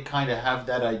we already kind of have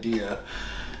that idea?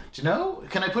 Do you know?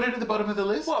 Can I put it at the bottom of the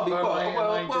list?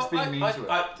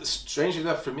 Strangely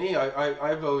enough, for me,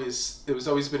 it was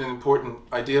always been an important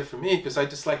idea for me, because I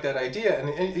just like that idea. And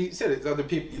he said it. Other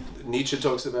people, Nietzsche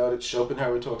talks about it.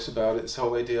 Schopenhauer talks about it. This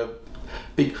whole idea of,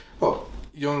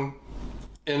 Jung,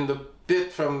 in the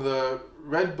bit from the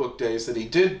Red Book days that he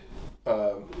did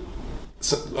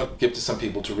give to some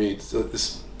people to read,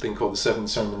 this thing called the 7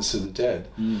 Sermons to the Dead.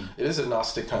 It is a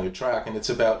Gnostic kind of track, and it's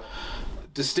about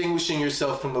distinguishing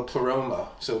yourself from the pleroma.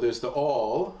 So there's the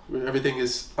all, where everything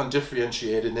is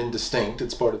undifferentiated and indistinct.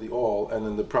 It's part of the all, and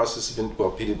then the process of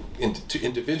to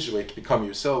individuate, to become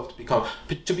yourself,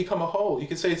 to become a whole. You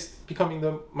could say it's becoming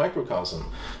the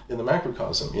microcosm in the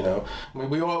macrocosm. You know, I mean,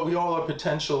 we all are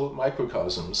potential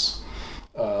microcosms,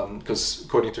 because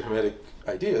according to Hermetic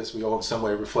ideas, we all in some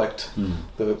way reflect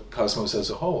the cosmos as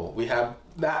a whole. We have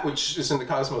that which is in the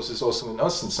cosmos is also in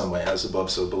us in some way, as above,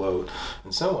 so below,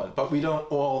 and so on. But we don't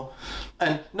all,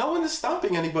 and no one is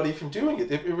stopping anybody from doing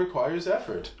it. It requires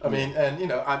effort. I mean, and you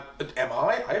know, I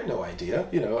have no idea.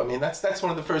 You know, I mean, that's one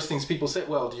of the first things people say.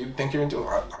 Well, do you think you're into?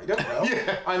 I don't know.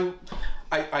 Yeah.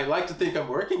 I like to think I'm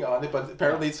working on it, but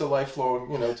apparently it's a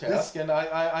lifelong, you know, task, and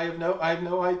I have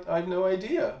no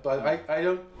idea. But I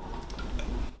don't.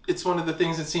 It's one of the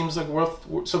things that seems like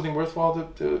something worthwhile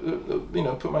to you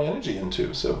know, put my energy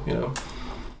into. So, you know.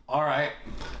 All right.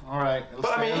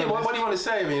 But I mean, what do you want to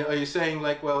say? I mean, are you saying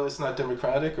like, well, it's not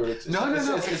democratic, or it sounds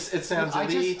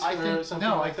elite, or something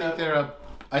like that?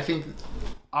 I think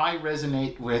I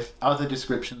resonate with other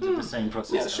descriptions of the same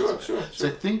process. Yeah, sure. So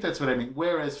I think that's what I mean.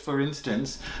 Whereas, for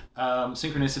instance,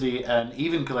 synchronicity and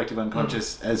even collective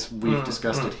unconscious, as we've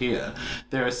discussed it here,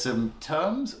 there are some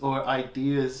terms or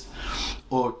ideas,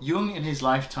 or Jung in his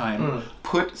lifetime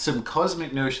put some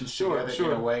cosmic notions together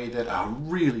in a way that are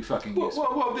really fucking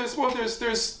useful.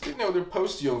 There's you know, there are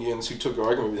post-Jungians who took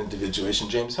argument with individuation.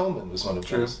 James Hillman was one of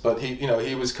them. But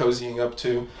he was cozying up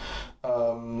to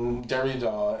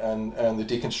Derrida and the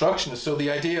deconstructionists. So the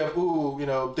idea of you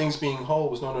know, things being whole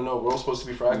was no, we're all supposed to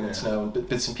be fragments now and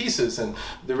bits and pieces, and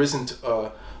there isn't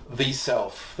the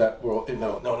self that we're, you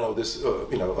know, no, this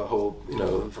you know, a whole, you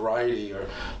know, variety, or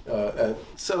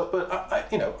so. But I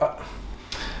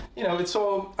you know, it's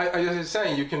all I was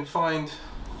saying. You can find,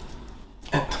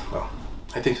 well,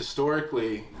 I think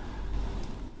historically,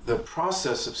 the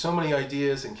process of so many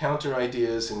ideas and counter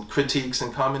ideas and critiques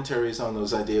and commentaries on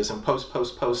those ideas and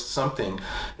post something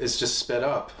is just sped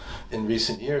up in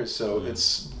recent years. So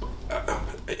it's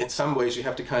in some ways you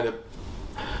have to kind of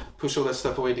push all that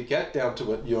stuff away to get down to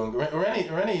what Jung or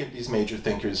any of these major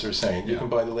thinkers are saying. You can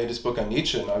buy the latest book on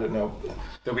Nietzsche, and I don't know.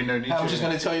 There'll be no Nietzsche. I'm just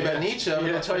going to tell you about Nietzsche. I'm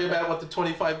going to tell you about what the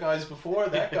 25 guys before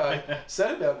that guy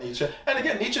said about Nietzsche. And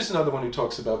again, Nietzsche's another one who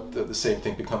talks about the same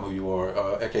thing, become who you are,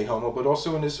 ecce homo, but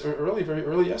also in his very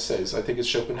early essays. I think it's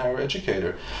Schopenhauer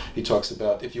Educator. He talks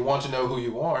about, if you want to know who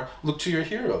you are, look to your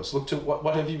heroes. Look to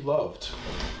what have you loved.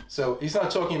 So he's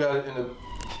not talking about it in a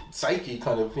psyche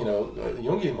kind of, you know,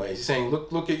 Jungian way. He's saying,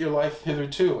 look at your life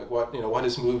hitherto, like what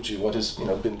has moved you, what has, you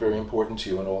know, been very important to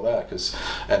you, and all that.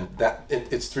 And that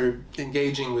it's through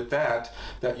engaging with that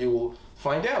you will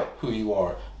find out who you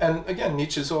are. And again,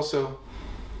 Nietzsche's also,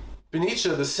 Nietzsche,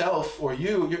 the self or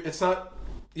it's not.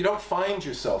 You don't find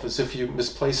yourself as if you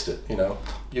misplaced it. You know,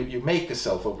 you make a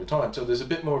self over time. So there's a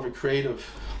bit more of a creative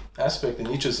aspect in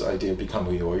Nietzsche's idea of become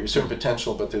who you are. You have certain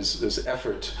potential, but there's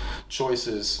effort,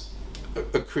 choices,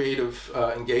 a creative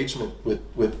engagement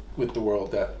with the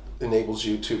world that enables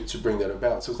you to bring that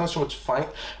about. So it's not so much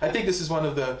I think this is one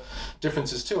of the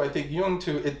differences too. I think Jung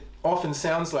too, it often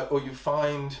sounds like, you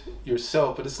find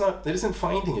yourself, but it isn't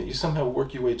finding it. You somehow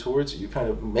work your way towards it. You kind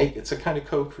of it's a kind of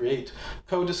co-create,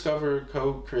 co-discover,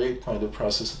 co-create kind of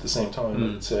process at the same time, I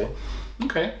would say.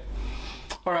 Okay.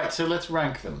 All right, so let's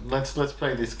rank them. Let's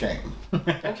play this game.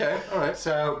 Okay, all right.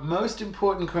 So most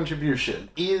important contribution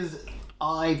is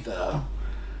either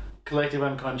collective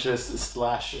unconscious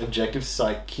 / objective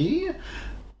psyche,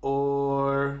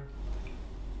 or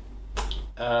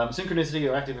synchronicity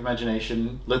or active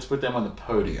imagination. Let's put them on the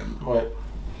podium. Right.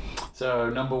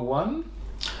 So number one?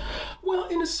 Well,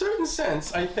 in a certain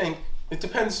sense, I think it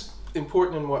depends.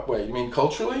 Important in what way? You mean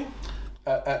culturally,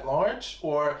 at large,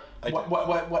 or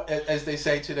what? As they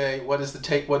say today, what is the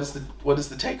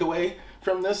takeaway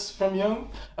from this, from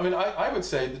Jung? I mean, I would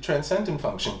say the transcendent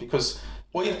function, because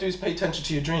all you have to do is pay attention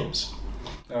to your dreams.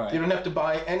 All right. You don't have to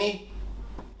buy any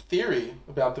theory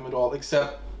about them at all,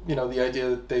 except, you know, the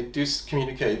idea that they do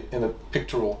communicate in a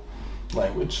pictorial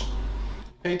language.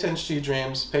 Pay attention to your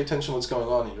dreams, pay attention to what's going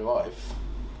on in your life,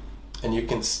 and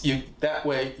that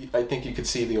way, I think you could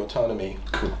see the autonomy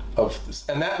of this.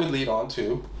 And that would lead on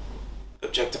to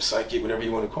objective psyche, whatever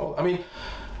you want to call it. I mean,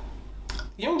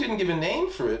 Jung didn't give a name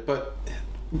for it, but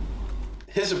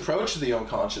his approach to the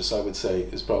unconscious, I would say,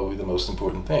 is probably the most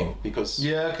important thing, because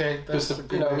we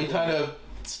kind of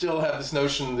still have this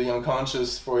notion of the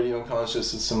unconscious, Freudian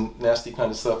unconscious, and some nasty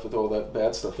kind of stuff with all that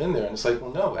bad stuff in there, and it's like,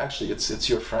 well, no, actually, it's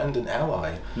your friend and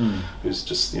ally who's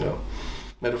just, you know,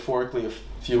 metaphorically a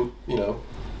few, you know,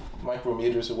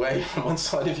 micrometers away from one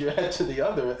side of your head to the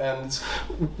other, and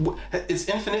it's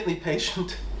infinitely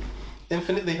patient.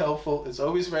 infinitely helpful. It's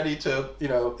always ready to,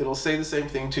 it'll say the same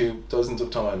thing to you dozens of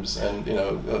times, and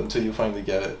until you finally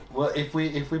get it. Well, if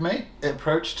we make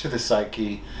approach to the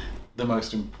psyche the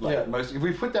most, if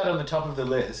we put that on the top of the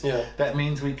list, that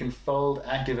means we can fold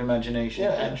active imagination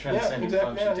and transcendent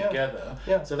function together.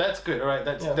 Yeah. So that's good. All right,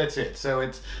 that's it. So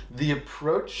it's the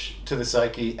approach to the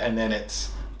psyche, and then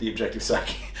it's the objective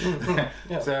psyche.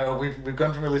 Mm-hmm. So we've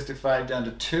gone from a list of 5 down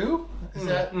to 2. Is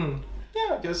that?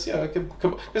 Yeah, I guess. Yeah,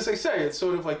 because they say it's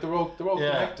sort of like they're all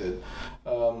connected,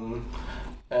 and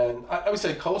I would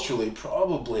say culturally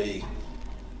probably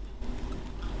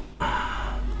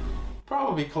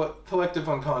collective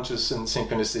unconscious and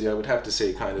synchronicity, I would have to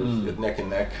say kind of neck and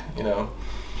neck, because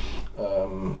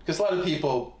a lot of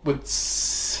people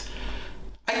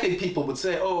I think people would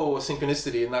say, oh,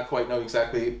 synchronicity, and not quite know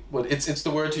exactly what it's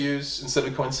the word to use instead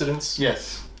of coincidence.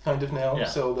 Yes. Kind of now. Yeah.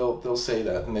 So they'll say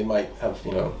that, and they might have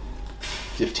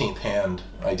 15th hand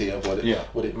idea of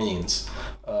what it means.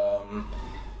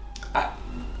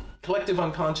 Collective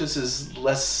unconscious is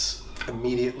less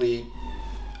immediately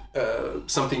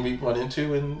something we run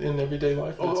into in everyday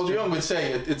life. Although Jung would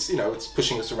say it's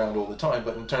pushing us around all the time,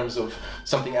 but in terms of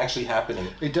something actually happening,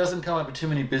 it doesn't come up at too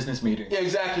many business meetings. Yeah,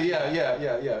 exactly.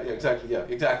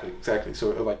 Exactly.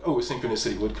 So like, a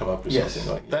synchronicity would come up or something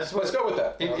like. Let's go with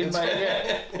that. In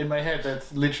my head,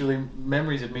 that's literally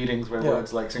memories of meetings where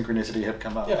words like synchronicity have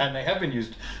come up, and they have been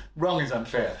used. Wrong is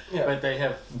unfair, but they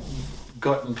have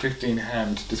gotten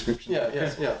 15-hand descriptions.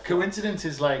 Coincidence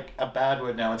is like a bad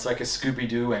word now. It's like a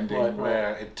Scooby-Doo ending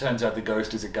where it turns out the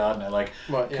ghost is a gardener. Like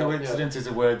coincidence is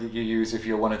a word that you use if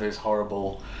you're one of those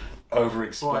horrible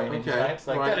over-explaining types.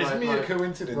 Like that is mere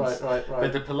coincidence. Right.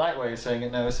 But the polite way of saying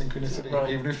it now is synchronicity,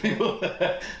 even if people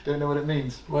don't know what it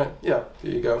means. Right. Yeah.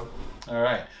 There you go. All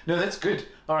right. No, that's good.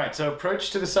 All right. So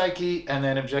approach to the psyche and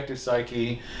then objective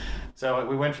psyche. So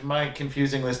we went from my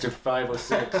confusing list of 5 or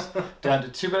 6 down to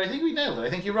 2, but I think we nailed it.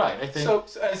 I think you're right. I think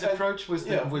his approach was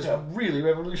really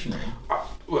revolutionary.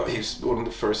 Well, he's one of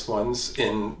the first ones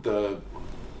in the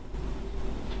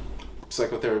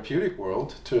psychotherapeutic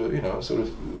world to sort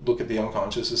of look at the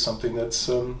unconscious as something that's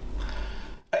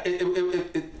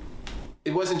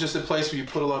it wasn't just a place where you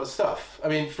put a lot of stuff. I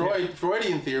mean,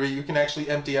 Freudian theory, you can actually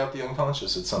empty out the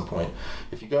unconscious at some point.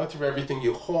 If you go through everything,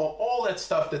 you haul all that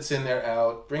stuff that's in there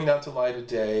out, bring it out to light of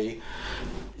day,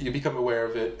 you become aware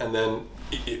of it, and then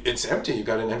it's empty. You've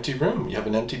got an empty room. You have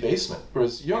an empty basement.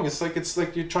 Whereas Jung, it's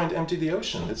like you're trying to empty the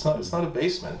ocean. It's not a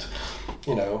basement.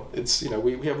 We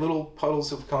have little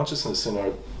puddles of consciousness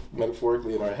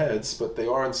metaphorically in our heads, but they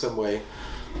are in some way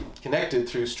connected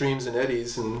through streams and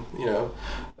eddies and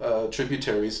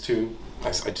tributaries to,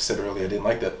 I just said earlier I didn't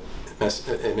like that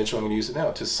image, I'm going to use it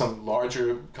now, to some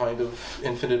larger kind of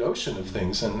infinite ocean of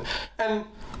things, and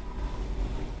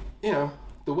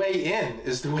the way in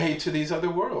is the way to these other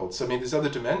worlds. I mean, these other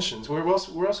dimensions. Where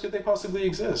else could they possibly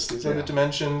exist? These other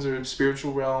dimensions or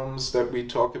spiritual realms that we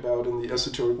talk about in the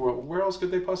esoteric world. Where else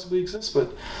could they possibly exist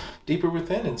but deeper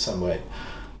within in some way?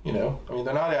 I mean,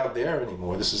 they're not out there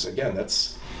anymore. This is, again,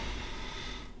 that's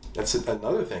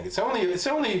another thing. It's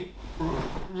only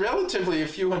relatively a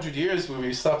few hundred years where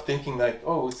we stop thinking like,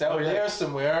 it's out there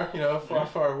somewhere,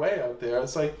 far away out there.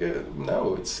 It's like,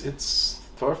 no, it's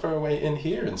far away in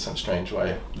here in some strange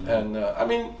way. And I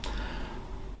mean,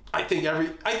 I think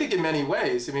in many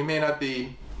ways, it may not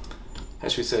be, how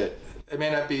should we say it? It may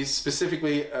not be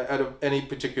specifically out of any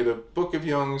particular book of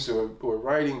Jung's or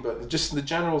writing, but just in the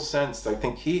general sense, I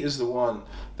think he is the one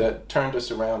that turned us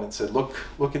around and said, look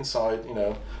inside,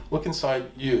 look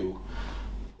inside you,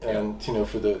 and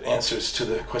for the answers to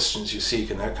the questions you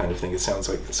seek and that kind of thing. It sounds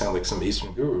like some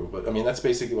Eastern guru, but I mean that's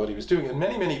basically what he was doing. And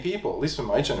many people, at least from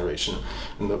my generation,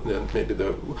 and maybe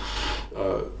the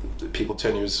people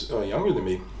 10 years younger than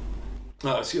me,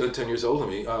 10 years older than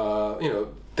me,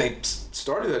 they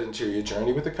started that interior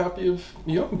journey with a copy of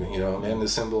Jung, Man and the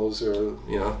Symbols, or,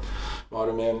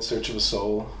 Modern Man in Search of a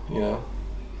Soul,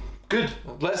 Good.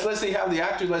 The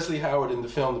actor Leslie Howard in the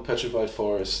film The Petrified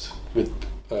Forest with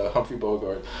Humphrey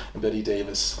Bogart and Bette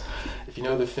Davis. If you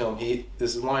know the film,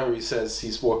 there's a line where he says he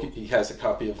has a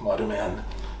copy of Modern Man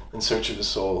in Search of a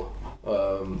Soul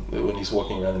when he's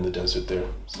walking around in the desert there.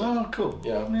 So, cool.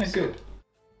 Yeah, good.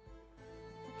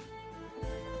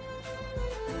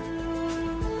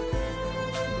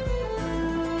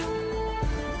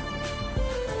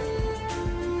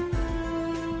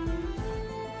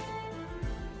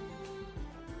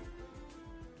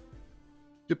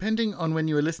 Depending on when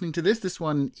you are listening to this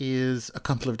one is a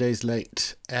couple of days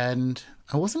late, and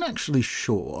I wasn't actually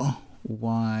sure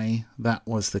why that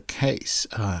was the case.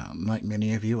 Like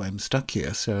many of you, I'm stuck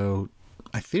here, so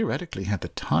I theoretically had the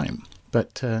time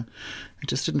but it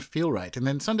just didn't feel right. And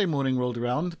then Sunday morning rolled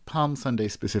around, Palm Sunday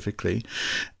specifically,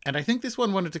 and I think this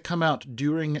one wanted to come out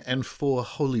during and for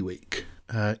Holy Week.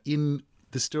 In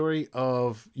the story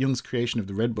of Jung's creation of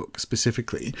the Red Book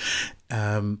specifically,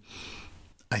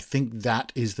 I think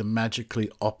that is the magically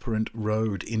operant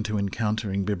road into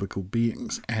encountering biblical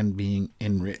beings and being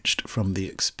enriched from the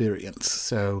experience.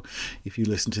 So if you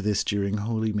listen to this during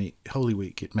Holy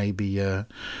Week, it may be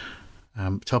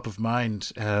top of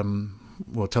mind,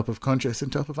 well, top of conscious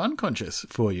and top of unconscious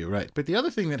for you, right? But the other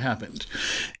thing that happened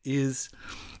is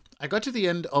I got to the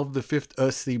end of the 5th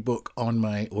Earthsea book on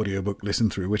my audiobook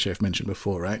listen through, which I've mentioned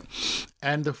before, right?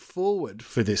 And the foreword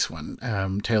for this one,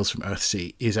 Tales from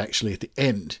Earthsea, is actually at the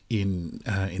end in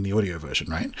the audio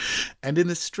version, right? And in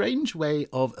the strange way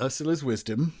of Ursula's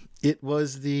wisdom, it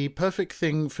was the perfect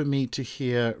thing for me to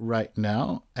hear right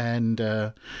now, and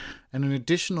an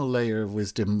additional layer of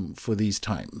wisdom for these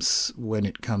times when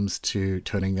it comes to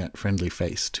turning that friendly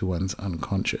face to one's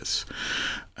unconscious.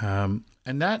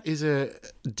 And that is a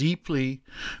deeply,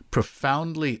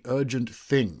 profoundly urgent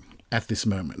thing at this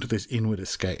moment, this inward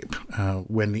escape,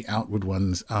 when the outward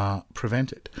ones are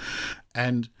prevented.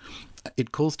 And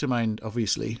it calls to mind,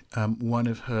 obviously, one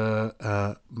of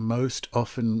her most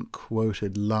often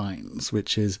quoted lines,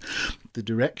 which is, "The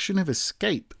direction of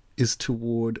escape is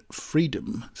toward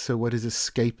freedom. So what is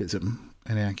escapism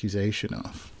an accusation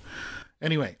of?"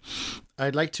 Anyway,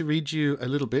 I'd like to read you a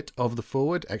little bit of the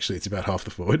foreword. Actually, it's about half the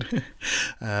foreword.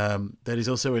 That is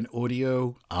also an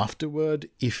audio afterword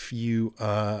if you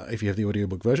have the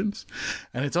audiobook versions.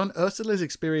 And it's on Ursula's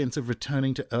experience of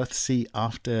returning to Earthsea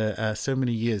after so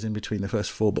many years in between the first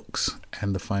 4 books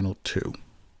and the final 2.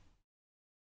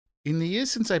 In the years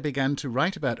since I began to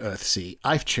write about Earthsea,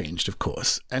 I've changed, of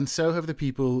course, and so have the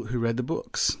people who read the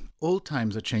books. All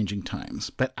times are changing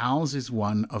times, but ours is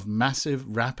one of massive,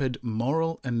 rapid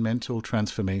moral and mental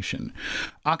transformation.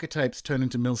 Archetypes turn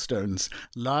into millstones,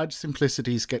 large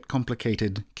simplicities get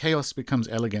complicated, chaos becomes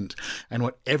elegant, and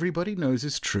what everybody knows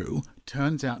is true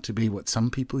turns out to be what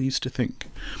some people used to think.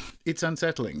 It's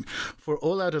unsettling. For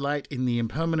all our delight in the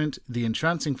impermanent, the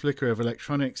entrancing flicker of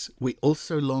electronics, we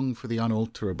also long for the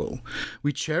unalterable.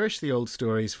 We cherish the old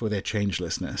stories for their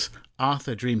changelessness.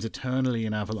 Arthur dreams eternally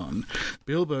in Avalon.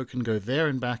 Bilbo can go there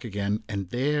and back again, and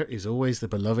there is always the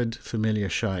beloved familiar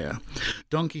Shire.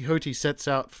 Don Quixote sets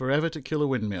out forever to kill a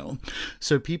windmill.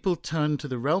 So people turn to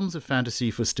the realms of fantasy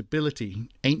for stability,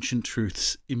 ancient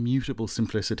truths, immutable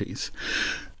simplicities.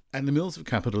 And the mills of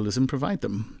capitalism provide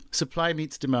them. Supply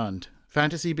meets demand.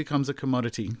 Fantasy becomes a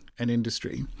commodity, an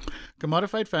industry.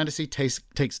 Commodified fantasy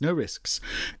takes no risks.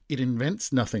 It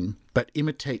invents nothing, but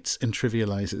imitates and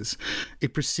trivializes.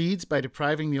 It proceeds by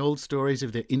depriving the old stories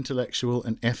of their intellectual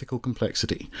and ethical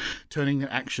complexity, turning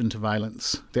their action to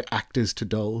violence, their actors to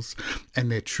dolls, and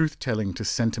their truth-telling to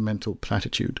sentimental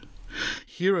platitude.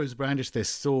 Heroes brandish their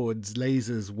swords,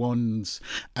 lasers, wands,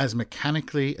 as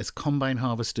mechanically as combine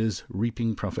harvesters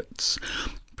reaping profits.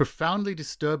 Profoundly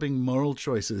disturbing moral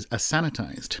choices are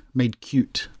sanitized, made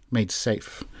cute, made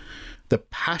safe. The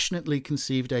passionately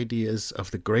conceived ideas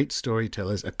of the great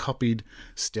storytellers are copied,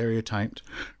 stereotyped,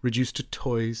 reduced to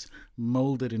toys,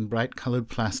 molded in bright-colored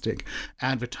plastic,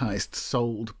 advertised,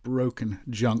 sold, broken,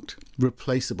 junked,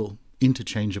 replaceable,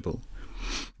 interchangeable.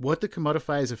 What the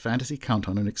commodifiers of fantasy count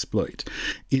on and exploit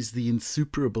is the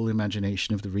insuperable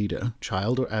imagination of the reader,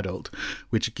 child or adult,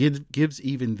 which gives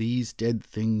even these dead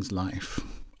things life.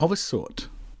 Of a sort,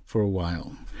 for a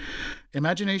while.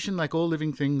 Imagination, like all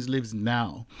living things, lives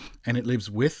now, and it lives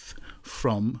with,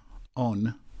 from,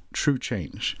 on, true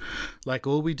change. Like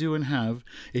all we do and have,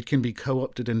 it can be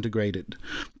co-opted and degraded,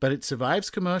 but it survives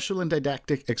commercial and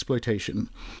didactic exploitation.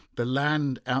 The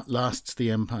land outlasts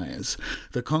the empires.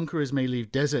 The conquerors may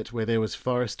leave desert where there was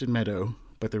forest and meadow,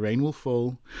 but the rain will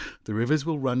fall, the rivers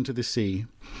will run to the sea.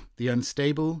 The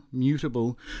unstable,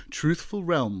 mutable, truthful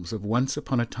realms of once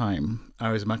upon a time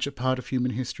are as much a part of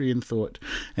human history and thought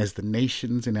as the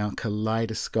nations in our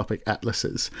kaleidoscopic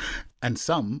atlases, and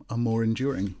some are more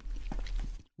enduring.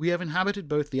 We have inhabited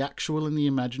both the actual and the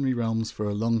imaginary realms for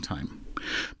a long time,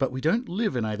 but we don't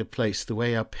live in either place the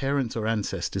way our parents or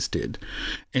ancestors did.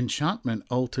 Enchantment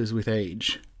alters with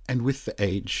age, and with the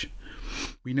age.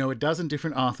 We know a dozen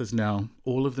different Arthurs now,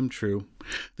 all of them true.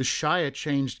 The Shire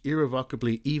changed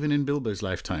irrevocably even in Bilbo's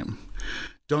lifetime.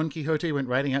 Don Quixote went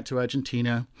riding out to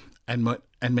Argentina and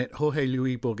met Jorge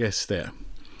Luis Borges there.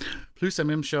 Plus à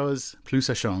même chose, plus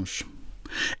ça change.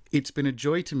 It's been a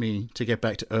joy to me to get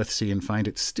back to Earthsea and find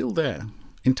it still there,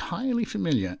 entirely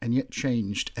familiar and yet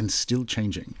changed and still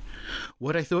changing.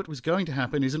 What I thought was going to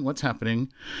happen isn't what's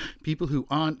happening. People who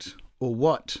aren't, or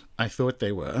what I thought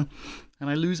they were, and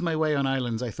I lose my way on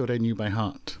islands I thought I knew by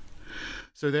heart.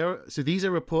 So these are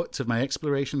reports of my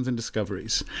explorations and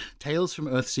discoveries, tales from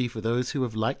Earthsea for those who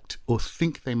have liked or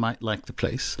think they might like the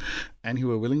place, and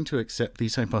who are willing to accept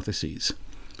these hypotheses.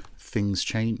 Things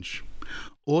change.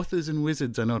 Authors and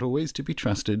wizards are not always to be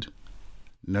trusted.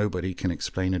 Nobody can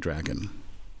explain a dragon.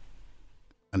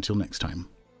 Until next time.